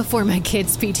car before my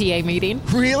kids' PTA meeting.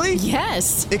 Really?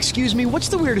 Yes. Excuse me, what's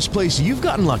the weirdest place you've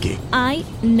gotten lucky? I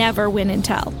never win and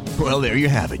tell. Well, there you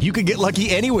have it. You can get lucky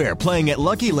anywhere, playing at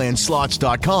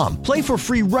LuckyLandSlots.com. Play for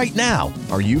free right now.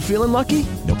 Are you feeling lucky?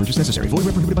 No purchase necessary. Void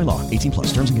where prohibited by law.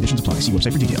 18+. Terms and conditions apply. See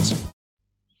website for details.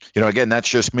 Again, that's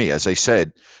just me. As I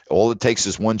said, all it takes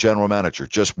is one general manager,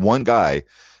 just one guy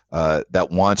that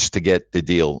wants to get the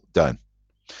deal done.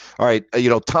 All right,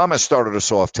 Thomas started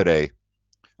us off today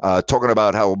talking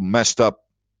about how messed up,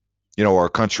 our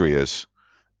country is.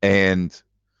 And,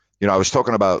 I was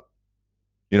talking about,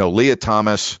 Leah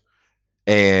Thomas,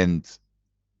 and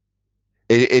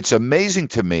it's amazing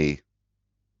to me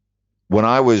when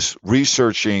I was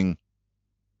researching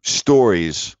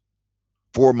stories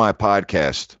for my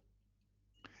podcast,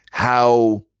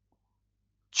 how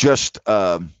just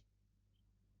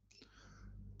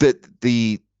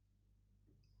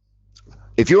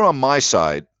if you're on my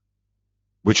side,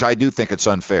 which I do think it's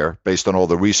unfair based on all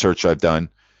the research I've done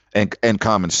and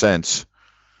common sense,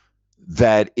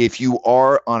 that if you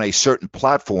are on a certain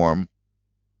platform,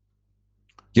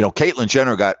 Caitlyn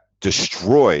Jenner got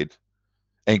destroyed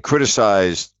and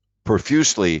criticized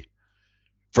profusely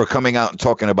for coming out and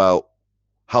talking about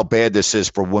how bad this is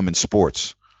for women's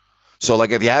sports. So,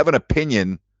 like, if you have an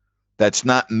opinion that's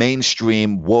not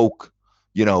mainstream, woke,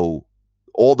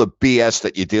 all the BS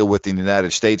that you deal with in the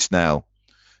United States now,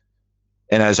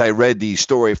 and as I read the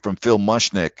story from Phil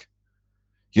Mushnick,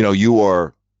 you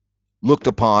are looked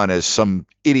upon as some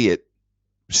idiot,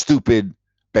 stupid,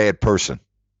 bad person,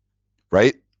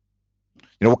 right?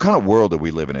 What kind of world are we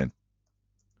living in?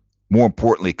 More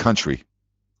importantly, country.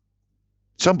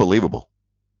 It's unbelievable.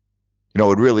 It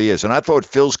really is. And I thought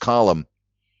Phil's column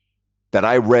that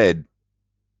I read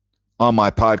on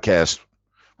my podcast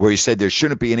where he said there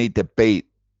shouldn't be any debate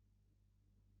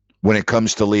when it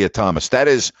comes to Leah Thomas. That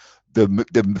is the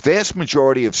vast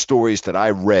majority of stories that I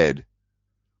read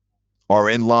are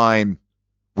in line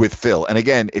with Phil. And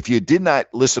again, if you did not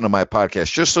listen to my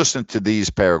podcast, just listen to these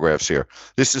paragraphs here.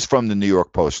 This is from the New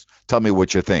York Post. Tell me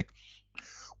what you think.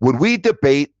 Would we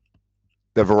debate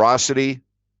the veracity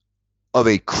of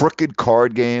a crooked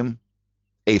card game,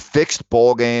 a fixed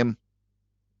ball game,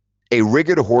 a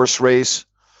rigged horse race,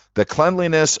 the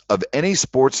cleanliness of any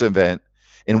sports event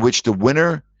in which the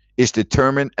winner is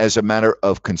determined as a matter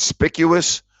of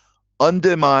conspicuous,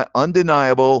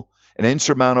 undeniable, and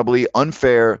insurmountably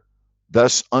unfair,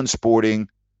 thus unsporting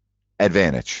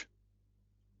advantage?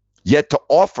 Yet to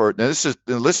offer, now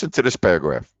listen to this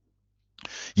paragraph,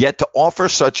 yet to offer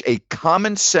such a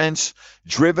common sense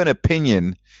driven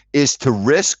opinion is to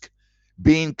risk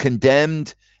being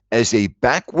condemned as a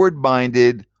backward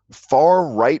minded, far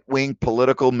right wing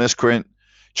political miscreant,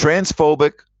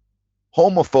 transphobic,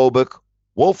 homophobic,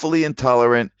 woefully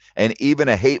intolerant, and even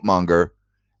a hate monger,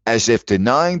 as if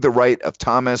denying the right of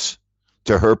Thomas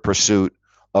to her pursuit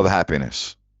of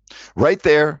happiness. Right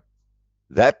there,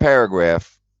 that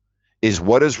paragraph is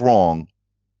what is wrong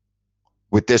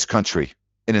with this country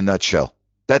in a nutshell.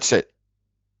 That's it.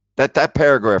 That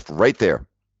paragraph right there.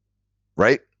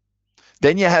 Right?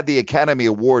 Then you had the Academy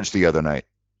Awards the other night.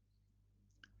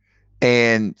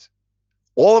 And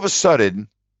all of a sudden,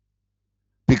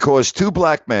 because two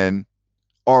black men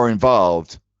are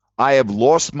involved, I have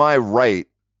lost my right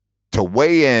to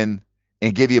weigh in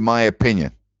and give you my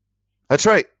opinion. That's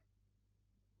right.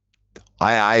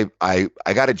 I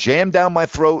got it jammed down my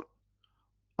throat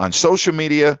on social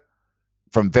media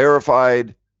from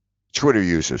verified Twitter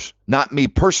users. Not me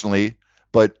personally,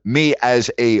 but me as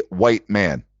a white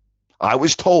man. I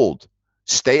was told,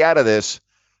 stay out of this,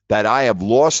 that I have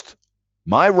lost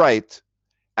my right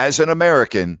as an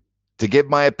American to give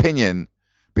my opinion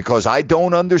because I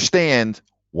don't understand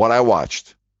what I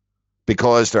watched,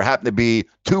 because there happened to be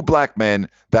two black men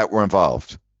that were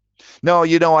involved. No,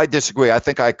 I disagree. I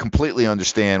think I completely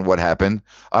understand what happened.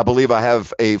 I believe I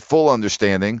have a full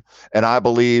understanding, and I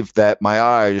believe that my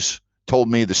eyes told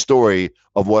me the story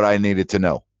of what I needed to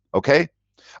know. Okay?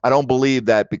 I don't believe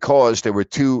that because there were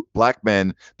two black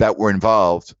men that were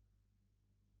involved,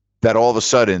 that all of a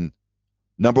sudden,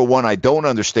 number one, I don't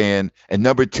understand, and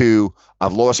number two,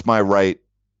 I've lost my right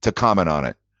to comment on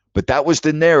it. But that was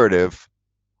the narrative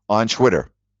on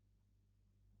Twitter.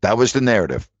 That was the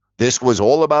narrative. This was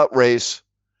all about race,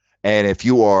 and if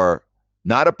you are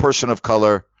not a person of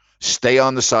color, stay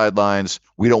on the sidelines.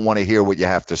 We don't want to hear what you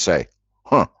have to say.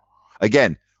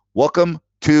 Again, welcome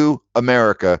to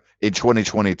America in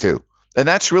 2022. And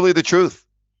that's really the truth.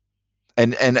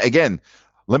 And again,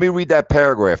 let me read that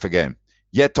paragraph again.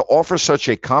 Yet to offer such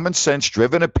a common sense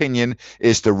driven opinion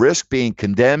is to risk being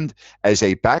condemned as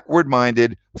a backward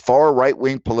minded, far right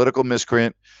wing political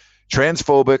miscreant,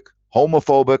 transphobic,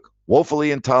 homophobic,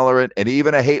 woefully intolerant, and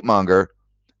even a hate monger,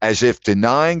 as if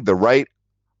denying the right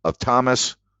of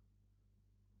Thomas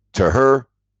to her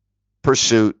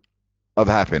pursuit of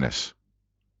happiness.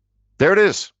 There it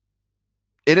is.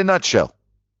 In a nutshell,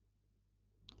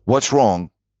 what's wrong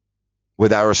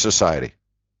with our society?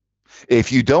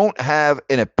 If you don't have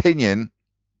an opinion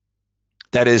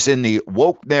that is in the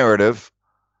woke narrative,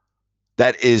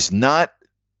 that is not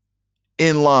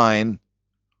in line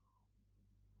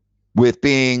with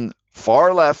being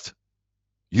far left,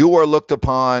 you are looked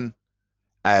upon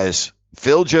as,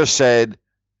 Phil just said,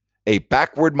 a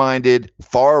backward-minded,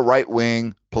 far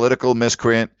right-wing political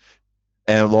miscreant,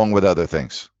 and along with other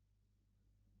things.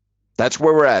 That's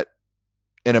where we're at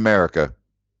in America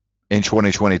in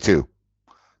 2022.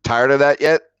 Tired of that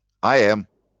yet? I am.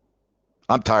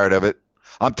 I'm tired of it.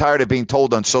 I'm tired of being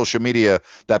told on social media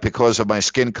that because of my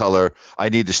skin color, I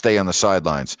need to stay on the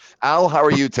sidelines. Al, how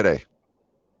are you today?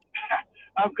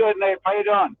 I'm good, Nate. How you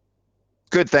doing?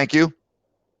 Good, thank you.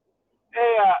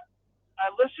 Hey, I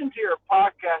listened to your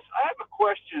podcast. I have a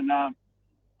question. I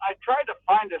tried to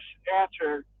find this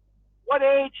answer. What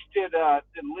age did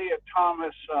Leah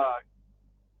Thomas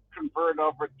convert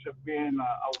over to being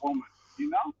a woman? Do you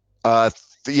know?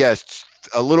 Yes,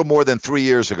 a little more than 3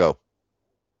 years ago.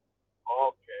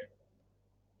 Okay.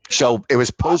 So it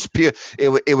was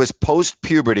it was post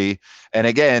puberty, and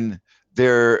again,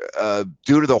 they're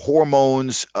due to the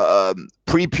hormones,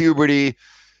 pre-puberty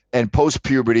and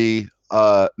post-puberty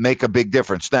make a big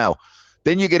difference. Now,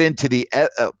 then you get into the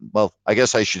I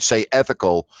guess I should say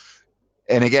ethical.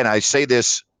 And again, I say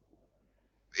this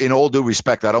in all due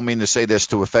respect. I don't mean to say this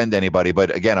to offend anybody,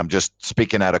 but again, I'm just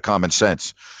speaking out of common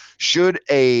sense. Should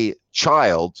a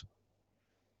child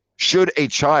should a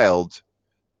child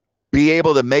be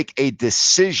able to make a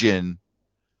decision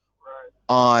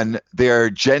on their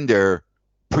gender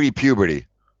pre-puberty?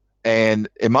 And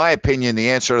in my opinion, the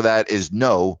answer to that is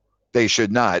no, they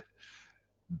should not,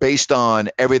 based on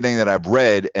everything that I've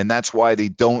read. And that's why the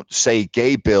Don't Say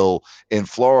Gay bill in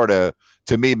Florida,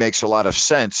 to me, makes a lot of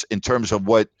sense in terms of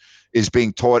what is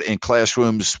being taught in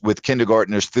classrooms with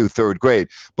kindergartners through third grade.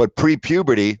 But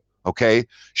pre-puberty, okay,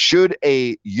 should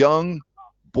a young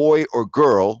boy or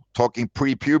girl, talking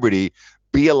pre-puberty,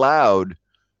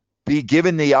 be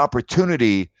given the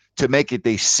opportunity to make a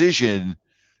decision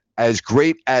as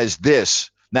great as this?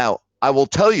 Now, I will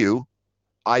tell you,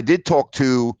 I did talk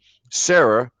to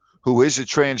Sarah, who is a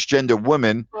transgender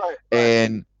woman,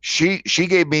 and she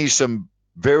gave me some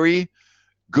very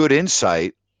good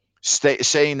insight,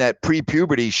 saying that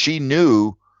pre-puberty, she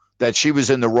knew that she was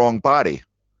in the wrong body.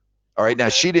 All right. Now,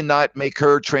 she did not make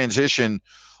her transition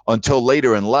until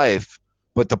later in life,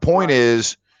 but the point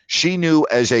is, she knew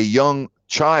as a young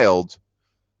child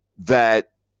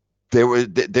that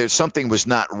there's something was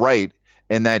not right,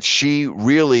 and that she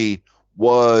really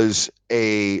was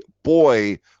a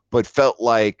boy but felt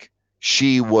like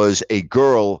she was a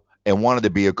girl and wanted to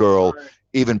be a girl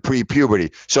even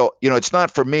pre-puberty. So, it's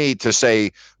not for me to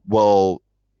say, well,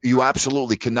 you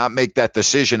absolutely cannot make that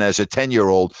decision as a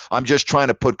 10-year-old. I'm just trying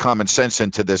to put common sense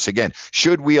into this again.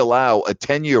 Should we allow a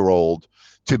 10-year-old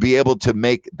to be able to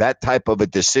make that type of a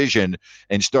decision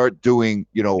and start doing,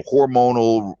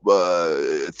 hormonal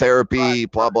therapy,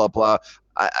 blah, blah, blah?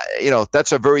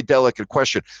 That's a very delicate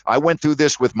question. I went through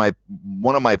this with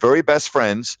one of my very best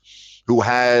friends who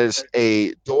has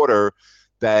a daughter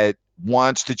that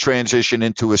wants to transition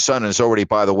into a son, and has already,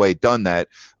 by the way, done that.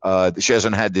 She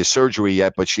hasn't had the surgery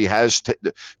yet, but she has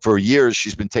for years.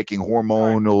 She's been taking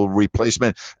hormonal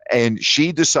replacement, and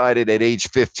she decided at age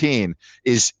 15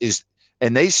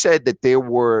 and they said that they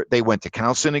went to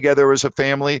counseling together as a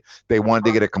family. They wanted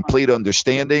to get a complete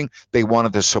understanding. They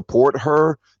wanted to support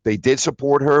her. They did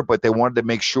support her, but they wanted to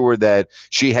make sure that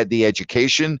she had the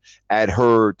education at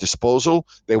her disposal.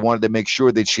 They wanted to make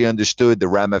sure that she understood the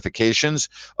ramifications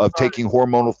of taking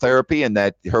hormonal therapy, and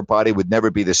that her body would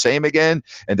never be the same again,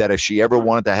 and that if she ever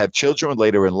wanted to have children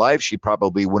later in life, she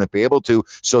probably wouldn't be able to.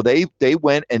 So they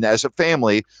went, and as a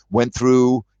family, went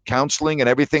through counseling and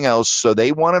everything else. So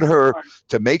they wanted her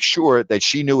to make sure that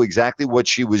she knew exactly what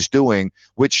she was doing,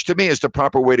 which to me is the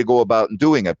proper way to go about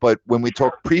doing it. But when we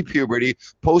talk pre-puberty,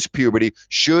 post-puberty,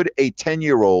 should a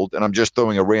 10-year-old, and I'm just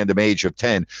throwing a random age of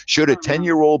 10, should a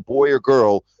 10-year-old boy or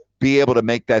girl be able to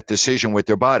make that decision with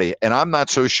their body? And I'm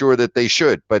not so sure that they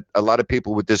should, but a lot of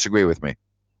people would disagree with me.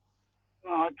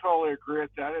 No, I totally agree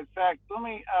with that. In fact, let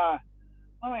me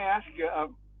ask you,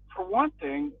 for one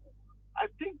thing, I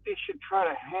think they should try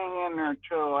to hang in there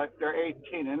until they're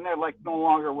 18, and they're no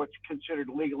longer what's considered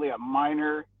legally a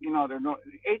minor. They're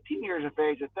 18 years of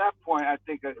age at that point. I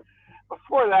think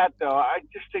before that, though, I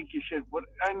just think you should.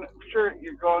 I'm sure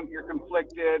you're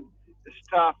conflicted. It's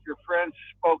tough. Your friends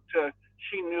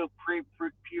she knew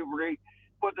pre-puberty,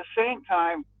 but at the same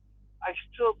time, I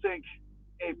still think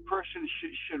a person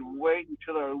should wait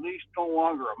until they're at least no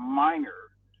longer a minor.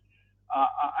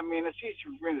 I mean, it's easy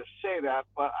for me to say that,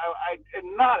 but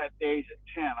and not at the age of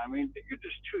 10. I mean, you're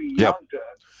just too young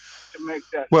to make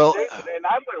that statement. And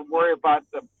I wouldn't worry about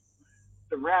the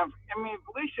ramp. I mean,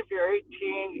 at least if you're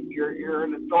 18, you're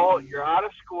an adult, you're out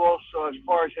of school. So as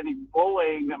far as any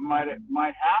bullying that might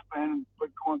happen, but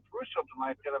going through something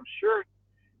like that, I'm sure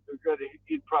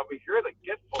you'd probably hear that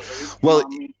get bullied.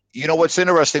 Well, what's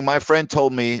interesting? My friend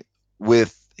told me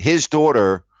with his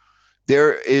daughter,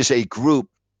 there is a group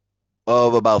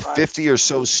of about 50 or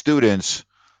so students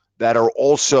that are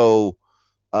also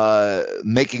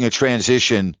making a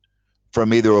transition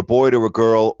from either a boy to a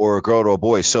girl or a girl to a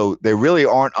boy. So they really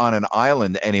aren't on an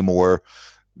island anymore.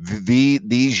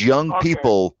 These young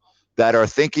people that are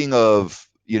thinking of,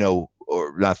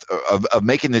 or not of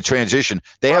making the transition,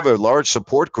 they have a large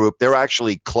support group. They're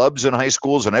actually clubs in high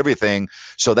schools and everything.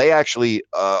 So they actually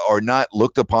are not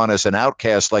looked upon as an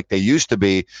outcast like they used to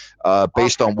be,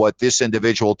 based on what this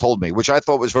individual told me, which I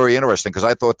thought was very interesting, because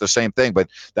I thought the same thing, but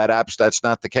that's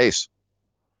not the case.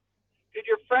 Did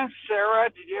your friend Sarah,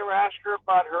 did you ever ask her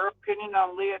about her opinion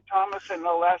on Leah Thomas? And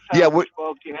the last time we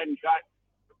spoke, you hadn't got.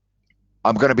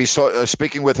 I'm going to be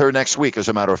speaking with her next week, as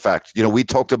a matter of fact. We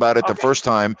talked about it the first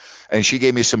time, and she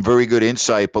gave me some very good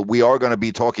insight, but we are going to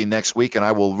be talking next week, and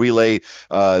I will relay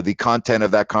the content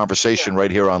of that conversation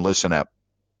right here on Listen App.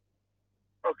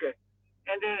 Okay.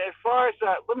 And then as far as,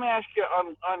 let me ask you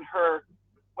on her,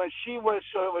 when she was,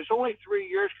 so it was only 3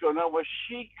 years ago now, was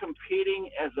she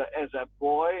competing as a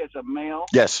boy, as a male?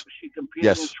 Yes. Was she competing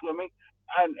in swimming?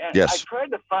 And Yes. I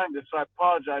tried to find this. So I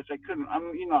apologize. I couldn't.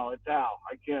 It's Al.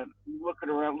 I can't. Looking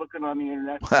on the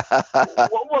internet.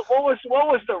 what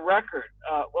was the record?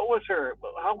 What was her?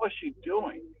 How was she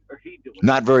doing? Or he doing?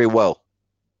 Not very well.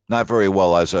 Not very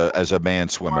well as a man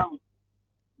swimmer.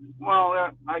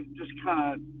 Well, I just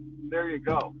kind of. There you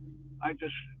go.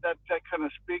 That kind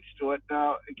of speaks to it.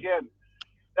 Now, again,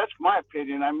 that's my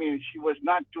opinion. I mean, she was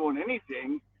not doing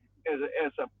anything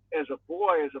as a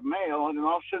boy, as a male, and then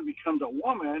all of a sudden becomes a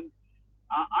woman.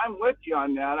 I'm with you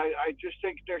on that. I just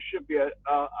think there should be a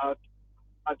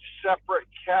separate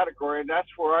category, and that's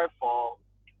where I fall.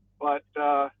 But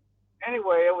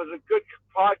anyway, it was a good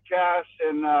podcast,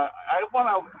 and I want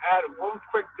to add one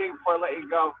quick thing before I let you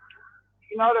go.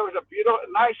 There was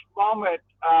a nice moment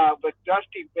with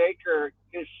Dusty Baker,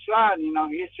 his son.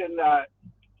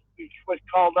 He was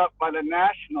called up by the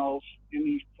Nationals, and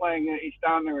he's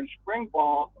down there in spring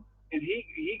ball, and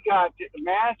he got the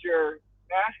manager,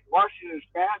 Washington's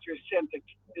manager, sent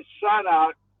his son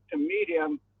out to meet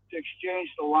him to exchange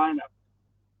the lineup.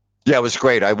 Yeah, it was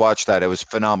great. I watched that. It was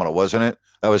phenomenal, wasn't it?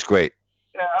 That was great.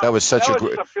 Yeah, that was such a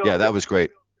great. Yeah, that was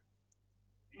great.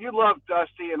 You love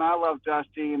Dusty, and I love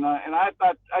Dusty, and I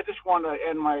thought I just want to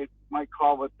end my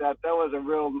call with that. That was a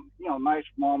real nice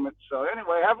moment. So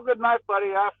anyway, have a good night,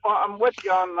 buddy. I'm with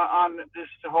you on this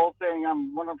whole thing.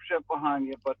 I'm 100% behind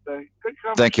you. But good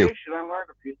conversation. Thank you. I learned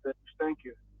a few things. Thank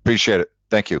you. Appreciate it.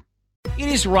 Thank you. It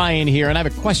is Ryan here, and I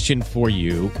have a question for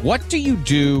you. What do you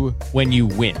do when you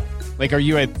win? Like, are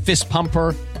you a fist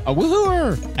pumper, a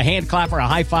woohooer, a hand clapper, a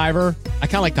high fiver? I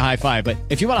kind of like the high five, but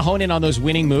if you want to hone in on those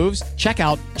winning moves, check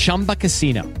out Chumba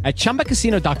Casino. At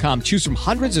ChumbaCasino.com, choose from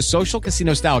hundreds of social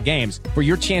casino style games for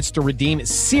your chance to redeem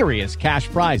serious cash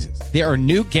prizes. There are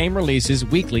new game releases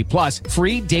weekly, plus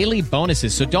free daily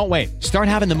bonuses. So don't wait. Start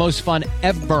having the most fun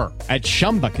ever at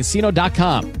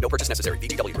ChumbaCasino.com. No purchase necessary.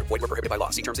 VGW. Void where prohibited by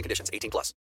law. See terms and conditions.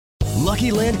 18+.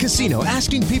 Lucky Land Casino,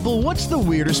 asking people, what's the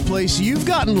weirdest place you've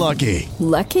gotten lucky?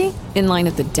 Lucky? In line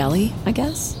at the deli, I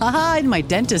guess? Aha, in my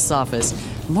dentist's office.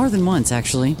 More than once,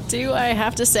 actually. Do I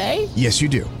have to say? Yes, you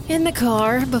do. In the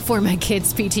car before my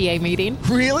kids' PTA meeting.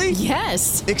 Really?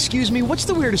 Yes. Excuse me, what's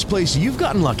the weirdest place you've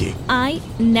gotten lucky? I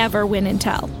never win and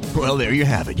tell. Well, there you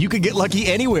have it. You can get lucky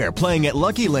anywhere, playing at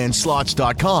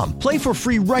LuckyLandSlots.com. Play for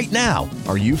free right now.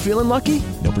 Are you feeling lucky?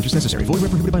 No purchase necessary. Void where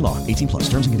prohibited by law. 18+.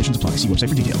 Terms and conditions apply. See website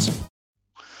for details.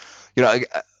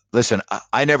 Listen,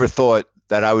 I never thought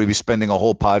that I would be spending a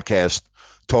whole podcast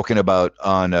talking about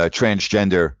on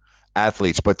transgender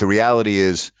athletes, but the reality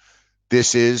is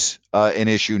this is an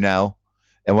issue now.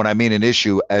 And when I mean an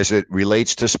issue, as it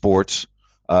relates to sports,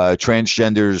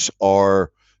 transgenders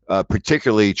are,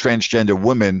 particularly transgender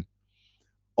women,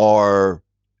 are,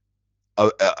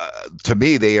 to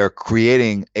me, they are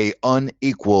creating an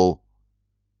unequal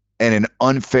and an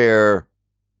unfair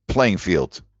playing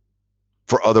field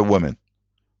for other women.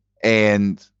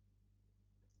 And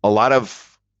a lot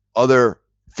of other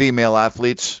female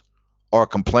athletes are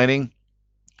complaining.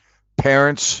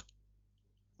 Parents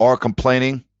are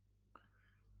complaining.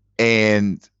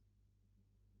 And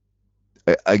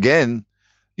again,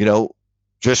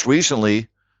 just recently,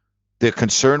 the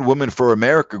Concerned Women for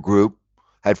America group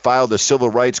had filed a civil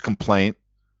rights complaint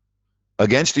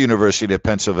against the University of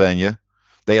Pennsylvania.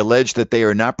 They allege that they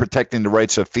are not protecting the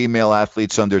rights of female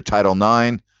athletes under Title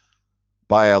IX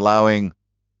by allowing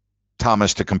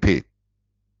Thomas to compete.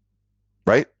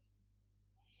 Right?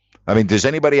 I mean, does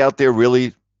anybody out there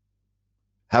really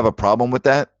have a problem with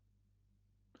that?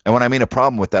 And when I mean a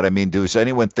problem with that, I mean, does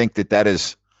anyone think that that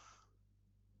is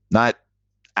not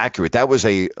accurate? That was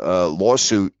a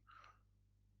lawsuit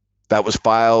that was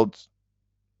filed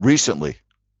recently,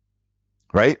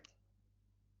 right?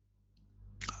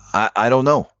 I don't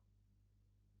know.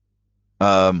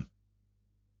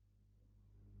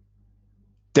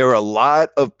 There are a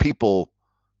lot of people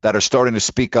that are starting to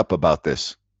speak up about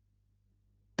this.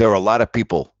 There are a lot of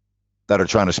people that are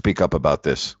trying to speak up about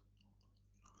this.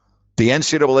 The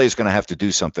NCAA is going to have to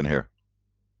do something here.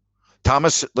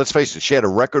 Thomas, let's face it, she had a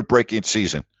record-breaking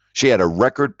season.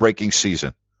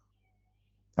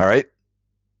 All right?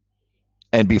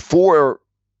 And before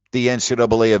the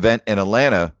NCAA event in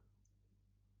Atlanta,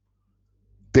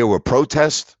 there were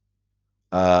protests.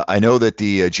 I know that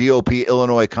the GOP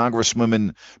Illinois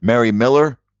Congresswoman Mary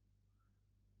Miller,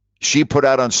 she put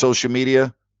out on social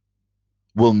media,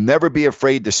 "We'll never be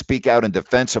afraid to speak out in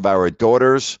defense of our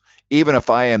daughters, even if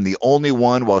I am the only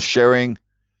one," while sharing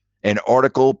an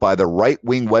article by the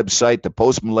right-wing website, The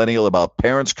Post Millennial, about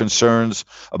parents' concerns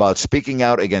about speaking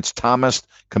out against Thomas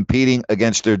competing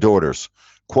against their daughters.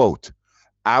 Quote,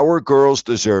 "Our girls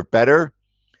deserve better,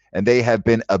 and they have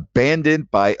been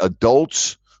abandoned by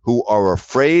adults who are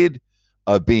afraid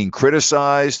of being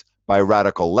criticized by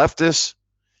radical leftists,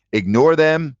 ignore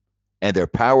them, and their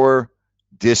power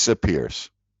disappears.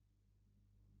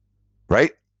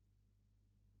 Right?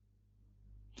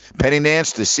 Penny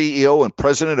Nance, the CEO and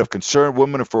president of Concerned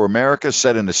Women for America,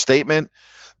 said in a statement,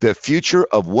 the future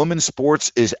of women's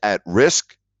sports is at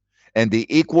risk and the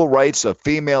equal rights of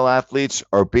female athletes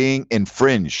are being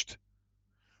infringed.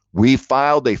 We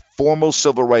filed a formal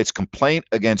civil rights complaint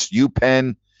against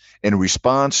UPenn in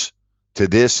response to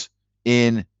this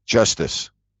injustice.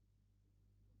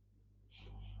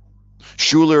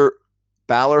 Schuler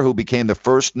Ballard, who became the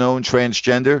first known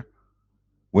transgender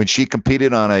when she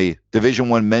competed on a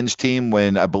Division I men's team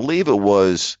when I believe it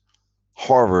was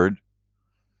Harvard,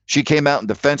 she came out in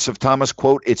defense of Thomas,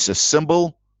 quote, it's a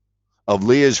symbol of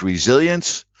Leah's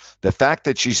resilience. The fact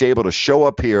that she's able to show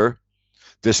up here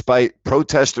despite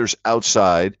protesters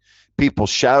outside, people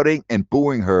shouting and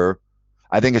booing her,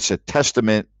 I think it's a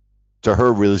testament to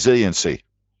her resiliency.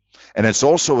 And it's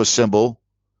also a symbol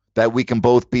that we can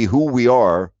both be who we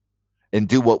are and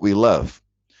do what we love.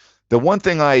 The one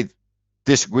thing I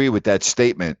disagree with that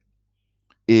statement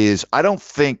is I don't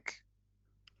think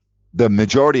the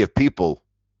majority of people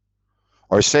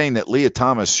are saying that Leah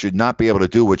Thomas should not be able to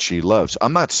do what she loves.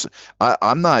 I'm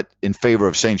not in favor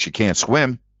of saying she can't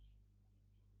swim.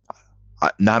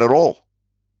 Not at all.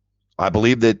 I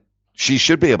believe that she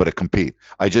should be able to compete.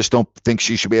 I just don't think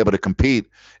she should be able to compete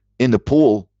in the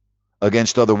pool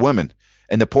against other women.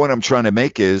 And the point I'm trying to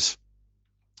make is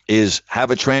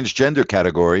have a transgender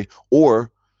category,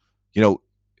 or,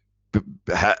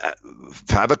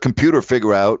 have a computer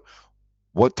figure out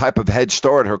what type of head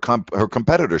start her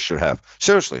competitors should have.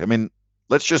 Seriously, I mean,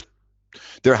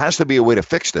 there has to be a way to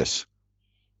fix this,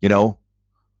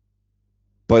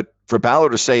 But for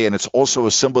Ballard to say, and it's also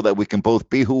a symbol that we can both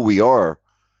be who we are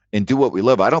and do what we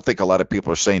love. I don't think a lot of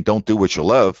people are saying don't do what you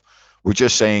love. We're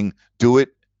just saying do it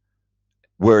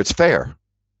where it's fair.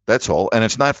 That's all. And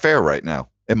it's not fair right now,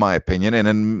 in my opinion, and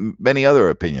in many other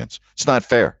opinions. It's not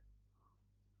fair.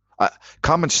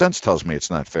 Common sense tells me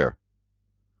it's not fair,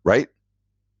 right?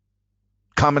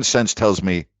 Common sense tells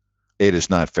me it is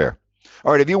not fair.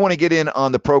 All right, if you want to get in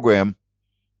on the program,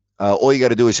 all you got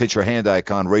to do is hit your hand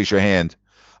icon, raise your hand,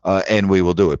 and we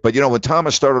will do it. But, when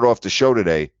Thomas started off the show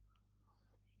today,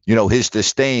 his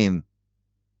disdain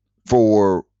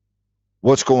for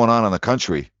what's going on in the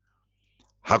country,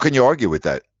 how can you argue with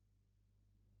that?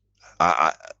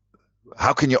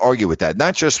 How can you argue with that?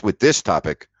 Not just with this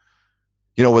topic,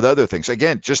 with other things.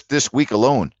 Again, just this week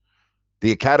alone,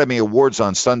 the Academy Awards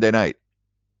on Sunday night,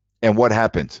 and what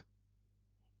happened.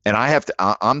 And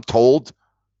I'm told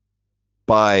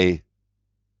by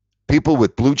people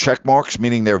with blue check marks,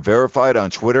 meaning they're verified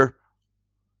on Twitter,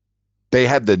 they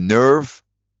had the nerve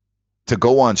to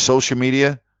go on social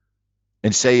media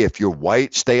and say, if you're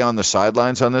white, stay on the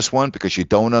sidelines on this one because you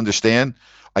don't understand.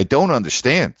 I don't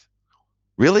understand.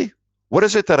 Really? What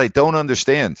is it that I don't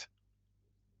understand?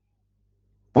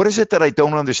 What is it that I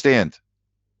don't understand?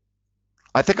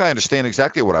 I think I understand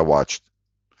exactly what I watched.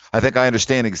 I think I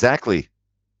understand exactly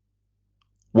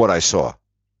what I saw.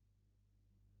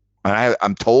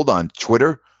 I'm told on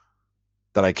Twitter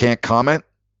that I can't comment.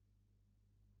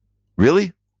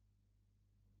 Really?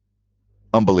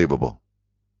 Unbelievable.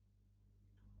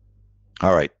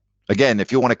 All right. Again,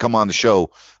 if you want to come on the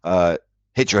show,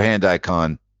 hit your hand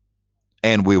icon,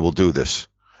 and we will do this.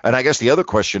 And I guess the other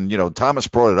question, Thomas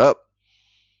brought it up.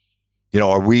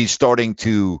 Are we starting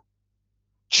to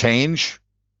change?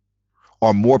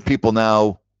 Are more people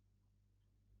now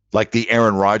like the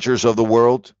Aaron Rodgers of the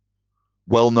world,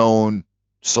 well-known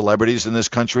celebrities in this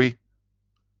country,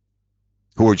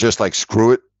 who are just like,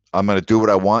 screw it, I'm going to do what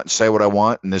I want, say what I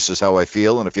want, and this is how I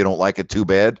feel, and if you don't like it, too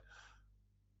bad?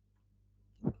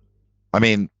 I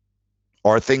mean,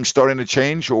 are things starting to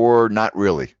change or not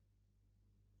really?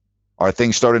 Are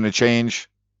things starting to change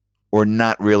or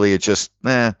not really? It's just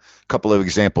a couple of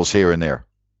examples here and there.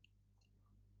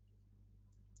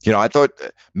 I thought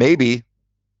maybe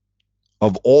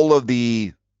of all of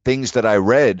the things that I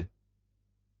read,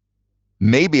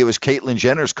 maybe it was Caitlyn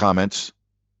Jenner's comments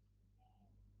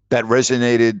that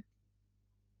resonated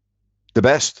the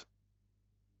best,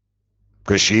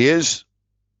 because she is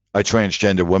a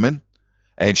transgender woman,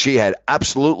 and she had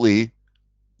absolutely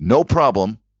no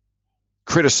problem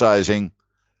criticizing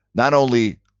not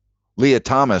only Leah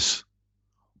Thomas,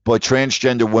 but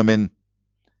transgender women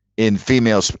in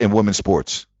women's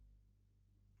sports.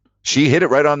 She hit it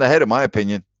right on the head, in my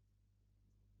opinion.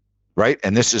 Right?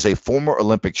 And this is a former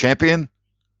Olympic champion,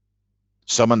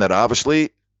 someone that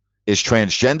obviously is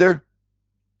transgender.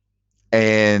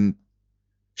 And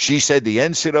She said the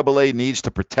NCAA needs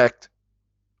to protect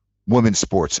women's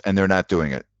sports, and they're not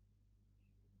doing it.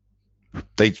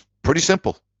 Pretty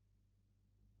simple.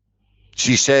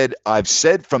 She said, I've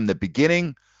said from the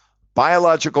beginning,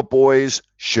 biological boys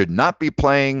should not be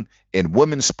playing in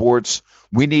women's sports.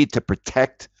 We need to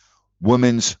protect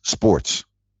women's sports.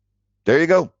 There you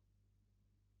go.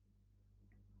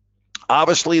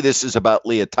 Obviously, this is about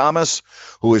Leah Thomas,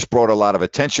 who has brought a lot of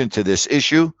attention to this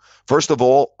issue. First of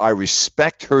all, I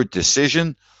respect her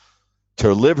decision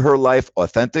to live her life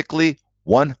authentically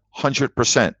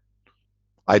 100%.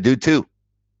 I do too.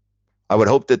 I would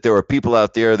hope that there are people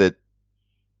out there that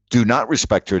do not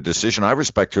respect her decision. I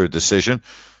respect her decision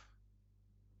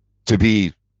to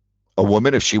be a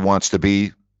woman. If she wants to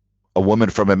be a woman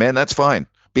from a man, that's fine.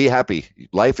 Be happy.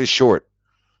 Life is short.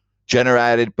 Jenner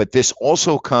added, but this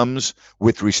also comes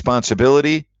with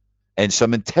responsibility and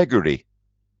some integrity.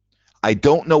 I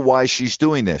don't know why she's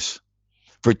doing this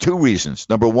for two reasons.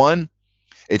 Number one,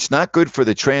 it's not good for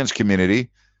the trans community.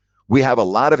 We have a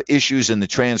lot of issues in the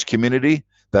trans community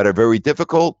that are very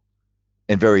difficult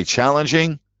and very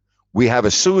challenging. We have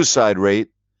a suicide rate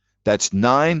that's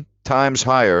 9 times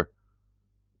higher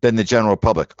than the general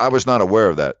public. I was not aware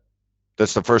of that.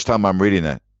 That's the first time I'm reading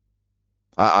that.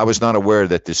 I was not aware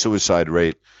that the suicide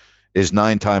rate is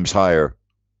 9 times higher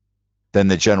than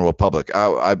the general public.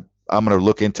 I'm going to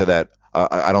look into that.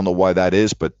 I don't know why that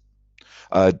is, but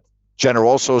Jenner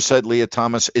also said Leah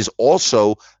Thomas is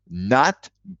also not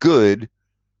good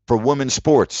for women's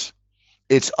sports.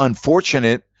 It's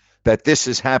unfortunate that this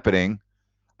is happening.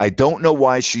 I don't know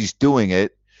why she's doing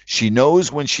it. She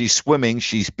knows when she's swimming,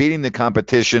 she's beating the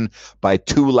competition by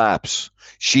 2 laps.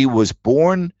 She was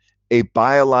born a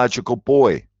biological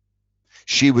boy.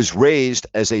 She was raised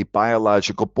as a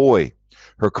biological boy.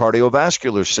 Her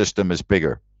cardiovascular system is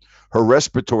bigger. Her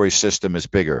respiratory system is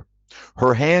bigger.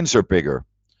 Her hands are bigger.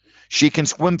 She can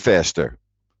swim faster.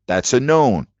 That's a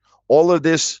known. All of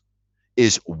this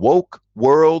is woke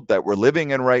world that we're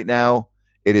living in right now.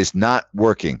 It is not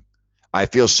working. I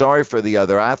feel sorry for the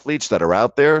other athletes that are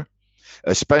out there,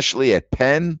 especially at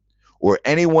Penn or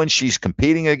anyone she's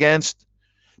competing against,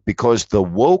 because the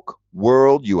woke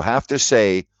world, you have to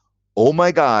say, oh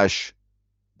my gosh,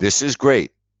 this is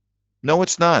great. No,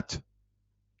 it's not.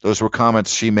 Those were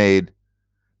comments she made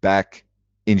back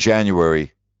in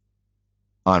January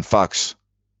on Fox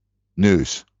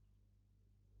News.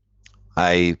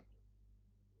 I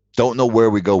don't know where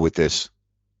we go with this,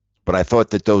 but I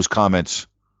thought that those comments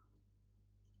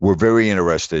were very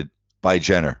interested by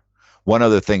Jenner. One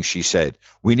other thing she said,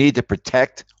 we need to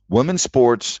protect women's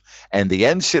sports, and the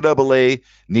NCAA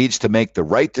needs to make the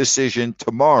right decision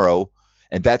tomorrow,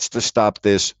 and that's to stop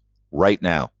this right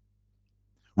now.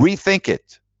 Rethink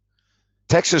it.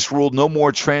 Texas ruled no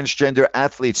more transgender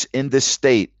athletes in this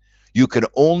state. You can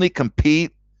only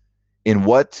compete in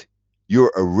what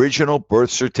your original birth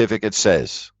certificate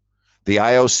says. The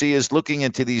IOC is looking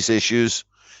into these issues.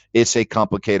 It's a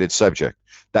complicated subject.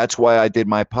 That's why I did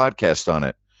my podcast on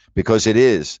it, because it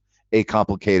is a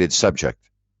complicated subject.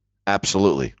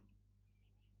 Absolutely.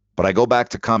 But I go back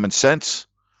to common sense.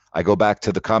 I go back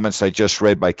to the comments I just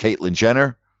read by Caitlyn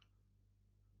Jenner.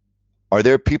 Are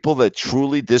there people that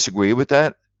truly disagree with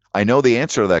that? I know the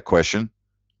answer to that question.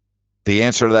 The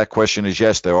answer to that question is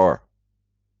yes, there are.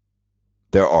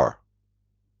 There are.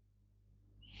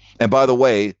 And by the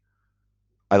way,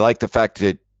 I like the fact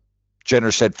that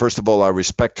Jenner said, first of all, I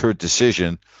respect her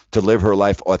decision to live her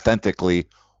life authentically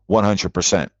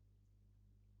 100%.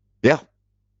 Yeah,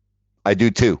 I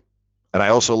do too. And I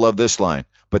also love this line,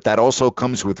 but that also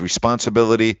comes with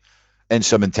responsibility and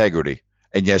some integrity.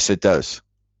 And yes, it does.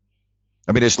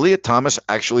 I mean, does Leah Thomas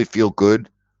actually feel good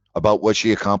about what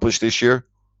she accomplished this year?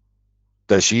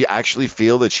 Does she actually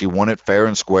feel that she won it fair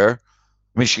and square?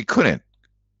 I mean, she couldn't.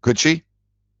 Could she?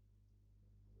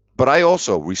 But I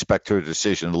also respect her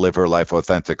decision to live her life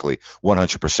authentically,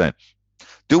 100%.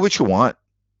 Do what you want.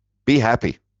 Be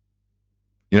happy.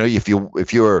 You know,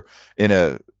 if you're in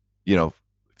a, you know,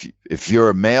 if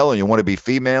you're a male and you want to be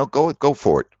female, go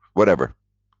for it. Whatever.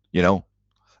 You know,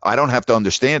 I don't have to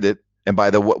understand it. And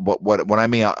by the what when I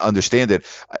mean I understand it,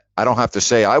 I don't have to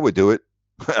say I would do it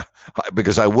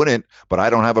because I wouldn't. But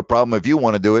I don't have a problem if you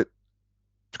want to do it.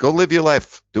 Go live your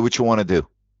life. Do what you want to do.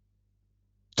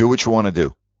 Do what you want to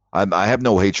do. I have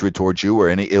no hatred towards you or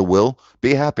any ill will.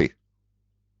 Be happy.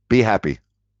 Be happy.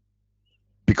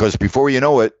 Because before you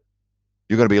know it,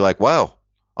 you're going to be like, wow,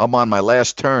 I'm on my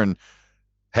last turn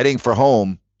heading for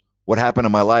home. What happened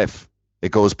in my life?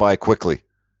 It goes by quickly.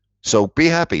 So be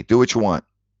happy. Do what you want.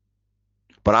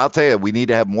 But I'll tell you, we need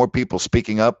to have more people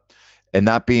speaking up and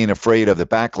not being afraid of the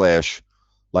backlash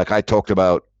like I talked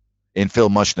about in Phil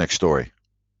Mushnick's story.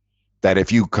 That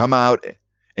if you come out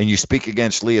and you speak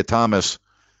against Leah Thomas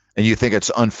and you think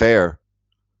it's unfair,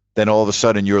 then all of a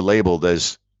sudden you're labeled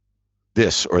as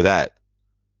this or that.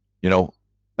 You know,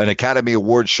 an Academy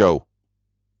Award show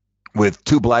with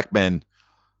two black men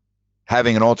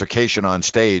having an altercation on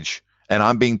stage, and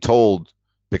I'm being told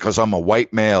because I'm a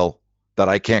white male that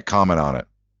I can't comment on it,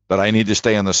 that I need to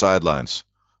stay on the sidelines.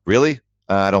 Really?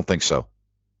 I don't think so.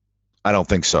 I don't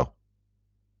think so.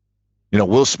 You know,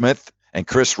 Will Smith and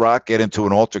Chris Rock get into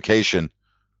an altercation,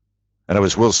 and it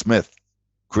was Will Smith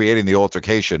creating the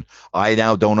altercation. I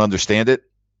now don't understand it,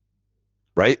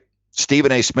 right?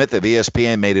 Stephen A. Smith of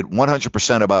ESPN made it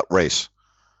 100% about race.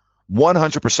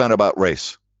 100% about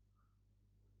race.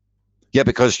 Yeah,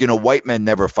 because, you know, white men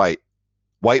never fight.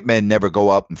 White men never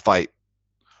go out and fight.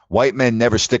 White men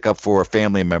never stick up for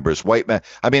family members. White men,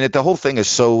 I mean, the whole thing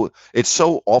is it's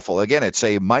so awful. Again, it's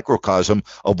a microcosm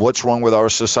of what's wrong with our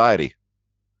society.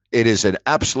 It is an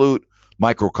absolute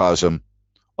microcosm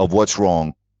of what's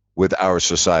wrong with our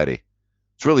society.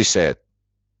 It's really sad.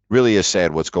 Really is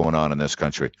sad what's going on in this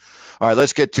country. All right,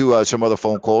 let's get to some other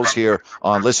phone calls here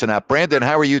on Listen Up. Brandon,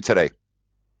 how are you today?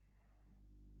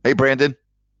 Hey, Brandon.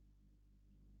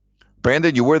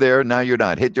 Brandon, you were there. Now you're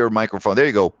not. Hit your microphone. There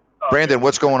you go. Brandon,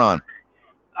 what's going on?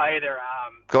 Hi there.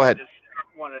 Go ahead. I just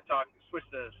wanted to switch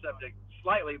the subject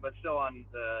slightly, but still on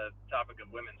the topic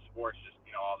of women's sports, just,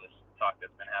 you know, all this talk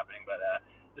that's been happening. But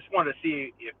just wanted to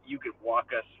see if you could walk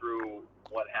us through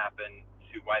what happened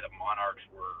to why the Monarchs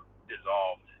were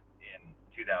dissolved in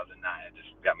 2009. It just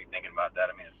got me thinking about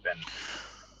that. I mean, it's been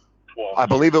 12 I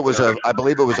believe it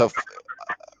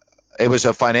was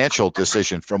a financial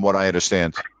decision from what I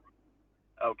understand.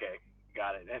 Okay,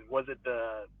 got it. And was it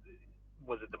the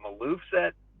Maloofs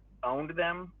that owned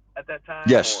them at that time?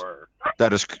 Yes, or?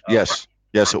 That is yes,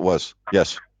 yes, it was.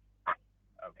 Yes.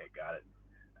 Okay, got it.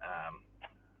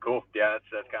 Cool. Yeah,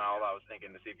 that's kind of all I was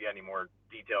thinking, to see if you had any more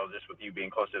details, just with you being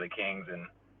close to the Kings, and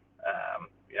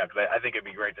you know, because I think it'd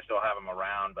be great to still have them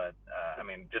around, but I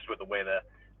mean, just with the way the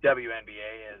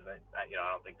WNBA is, I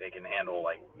don't think they can handle,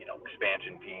 like, you know,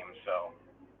 expansion teams. So,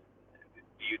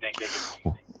 do you think they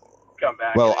can come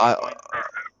back? Well,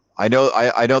 I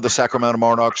know the Sacramento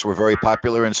Monarchs were very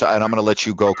popular inside, and I'm going to let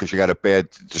you go because you got a bad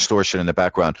distortion in the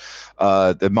background.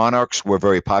 The Monarchs were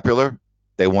very popular.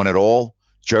 They won it all.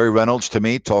 Jerry Reynolds, to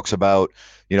me, talks about,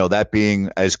 you know, that being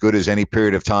as good as any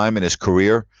period of time in his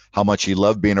career, how much he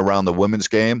loved being around the women's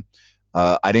game.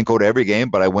 I didn't go to every game,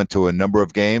 but I went to a number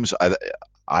of games.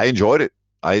 I enjoyed it.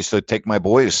 I used to take my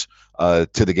boys to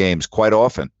the games quite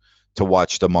often to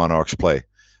watch the Monarchs play.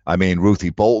 I mean,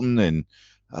 Ruthie Bolton and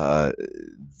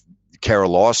Kara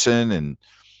Lawson, and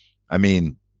I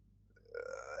mean,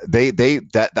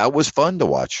 that was fun to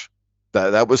watch.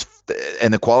 That was,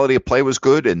 and the quality of play was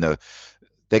good, and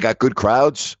they got good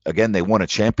crowds. Again, they won a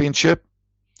championship.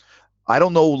 I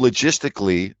don't know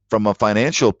logistically from a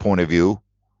financial point of view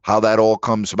how that all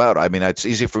comes about. I mean, it's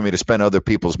easy for me to spend other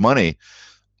people's money.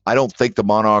 I don't think the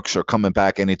Monarchs are coming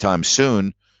back anytime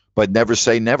soon, but never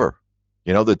say never.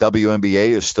 You know, the WNBA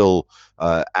is still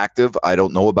active. I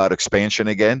don't know about expansion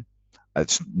again.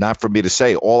 It's not for me to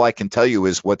say. All I can tell you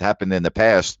is what happened in the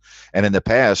past. And in the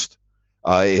past,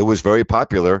 it was very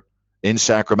popular in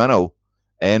Sacramento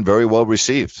and very well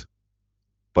received.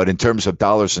 But in terms of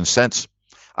dollars and cents,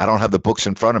 I don't have the books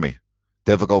in front of me.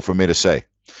 Difficult for me to say.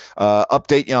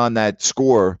 Update you on that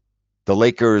score. The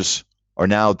Lakers are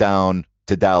now down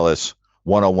to Dallas,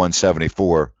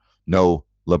 101-74. No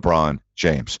LeBron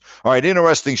James. All right,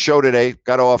 interesting show today.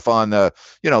 Got off on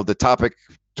the topic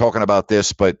talking about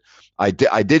this, but I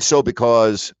did so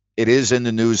because it is in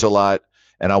the news a lot,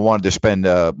 and I wanted to spend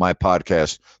my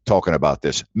podcast talking about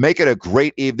this. Make it a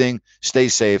great evening. Stay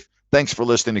safe. Thanks for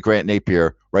listening to Grant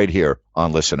Napier right here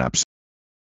on Listen Up.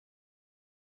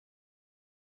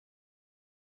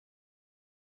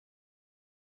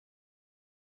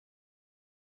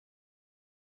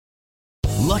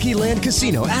 Lucky Land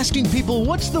Casino, asking people,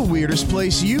 what's the weirdest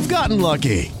place you've gotten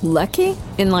lucky? Lucky?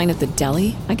 In line at the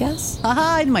deli, I guess?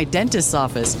 Aha, in my dentist's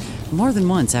office. More than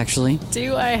once, actually.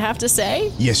 Do I have to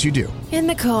say? Yes, you do. In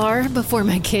the car before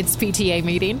my kids' PTA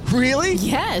meeting. Really?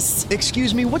 Yes.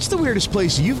 Excuse me, what's the weirdest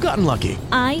place you've gotten lucky?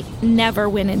 I never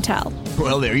win and tell.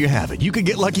 Well, there you have it. You can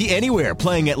get lucky anywhere,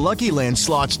 playing at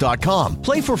LuckyLandSlots.com.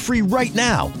 Play for free right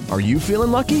now. Are you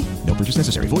feeling lucky? No purchase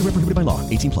necessary. Void where prohibited by law.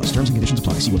 18+. Terms and conditions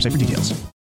apply. See website for details.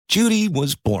 Judy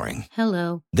was boring.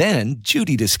 Hello. Then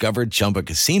Judy discovered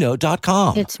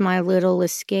ChumbaCasino.com. It's my little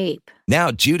escape. Now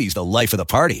Judy's the life of the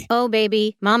party. Oh,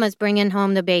 baby, mama's bringing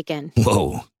home the bacon.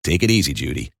 Whoa, take it easy,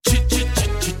 Judy.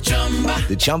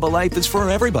 The Chumba life is for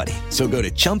everybody. So go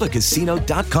to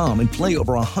ChumbaCasino.com and play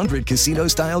over 100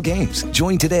 casino-style games.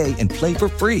 Join today and play for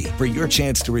free for your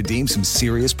chance to redeem some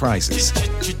serious prizes.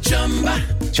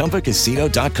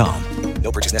 ChumbaCasino.com.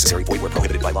 No purchase necessary. Void where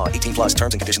prohibited by law. 18 plus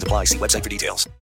terms and conditions apply. See website for details.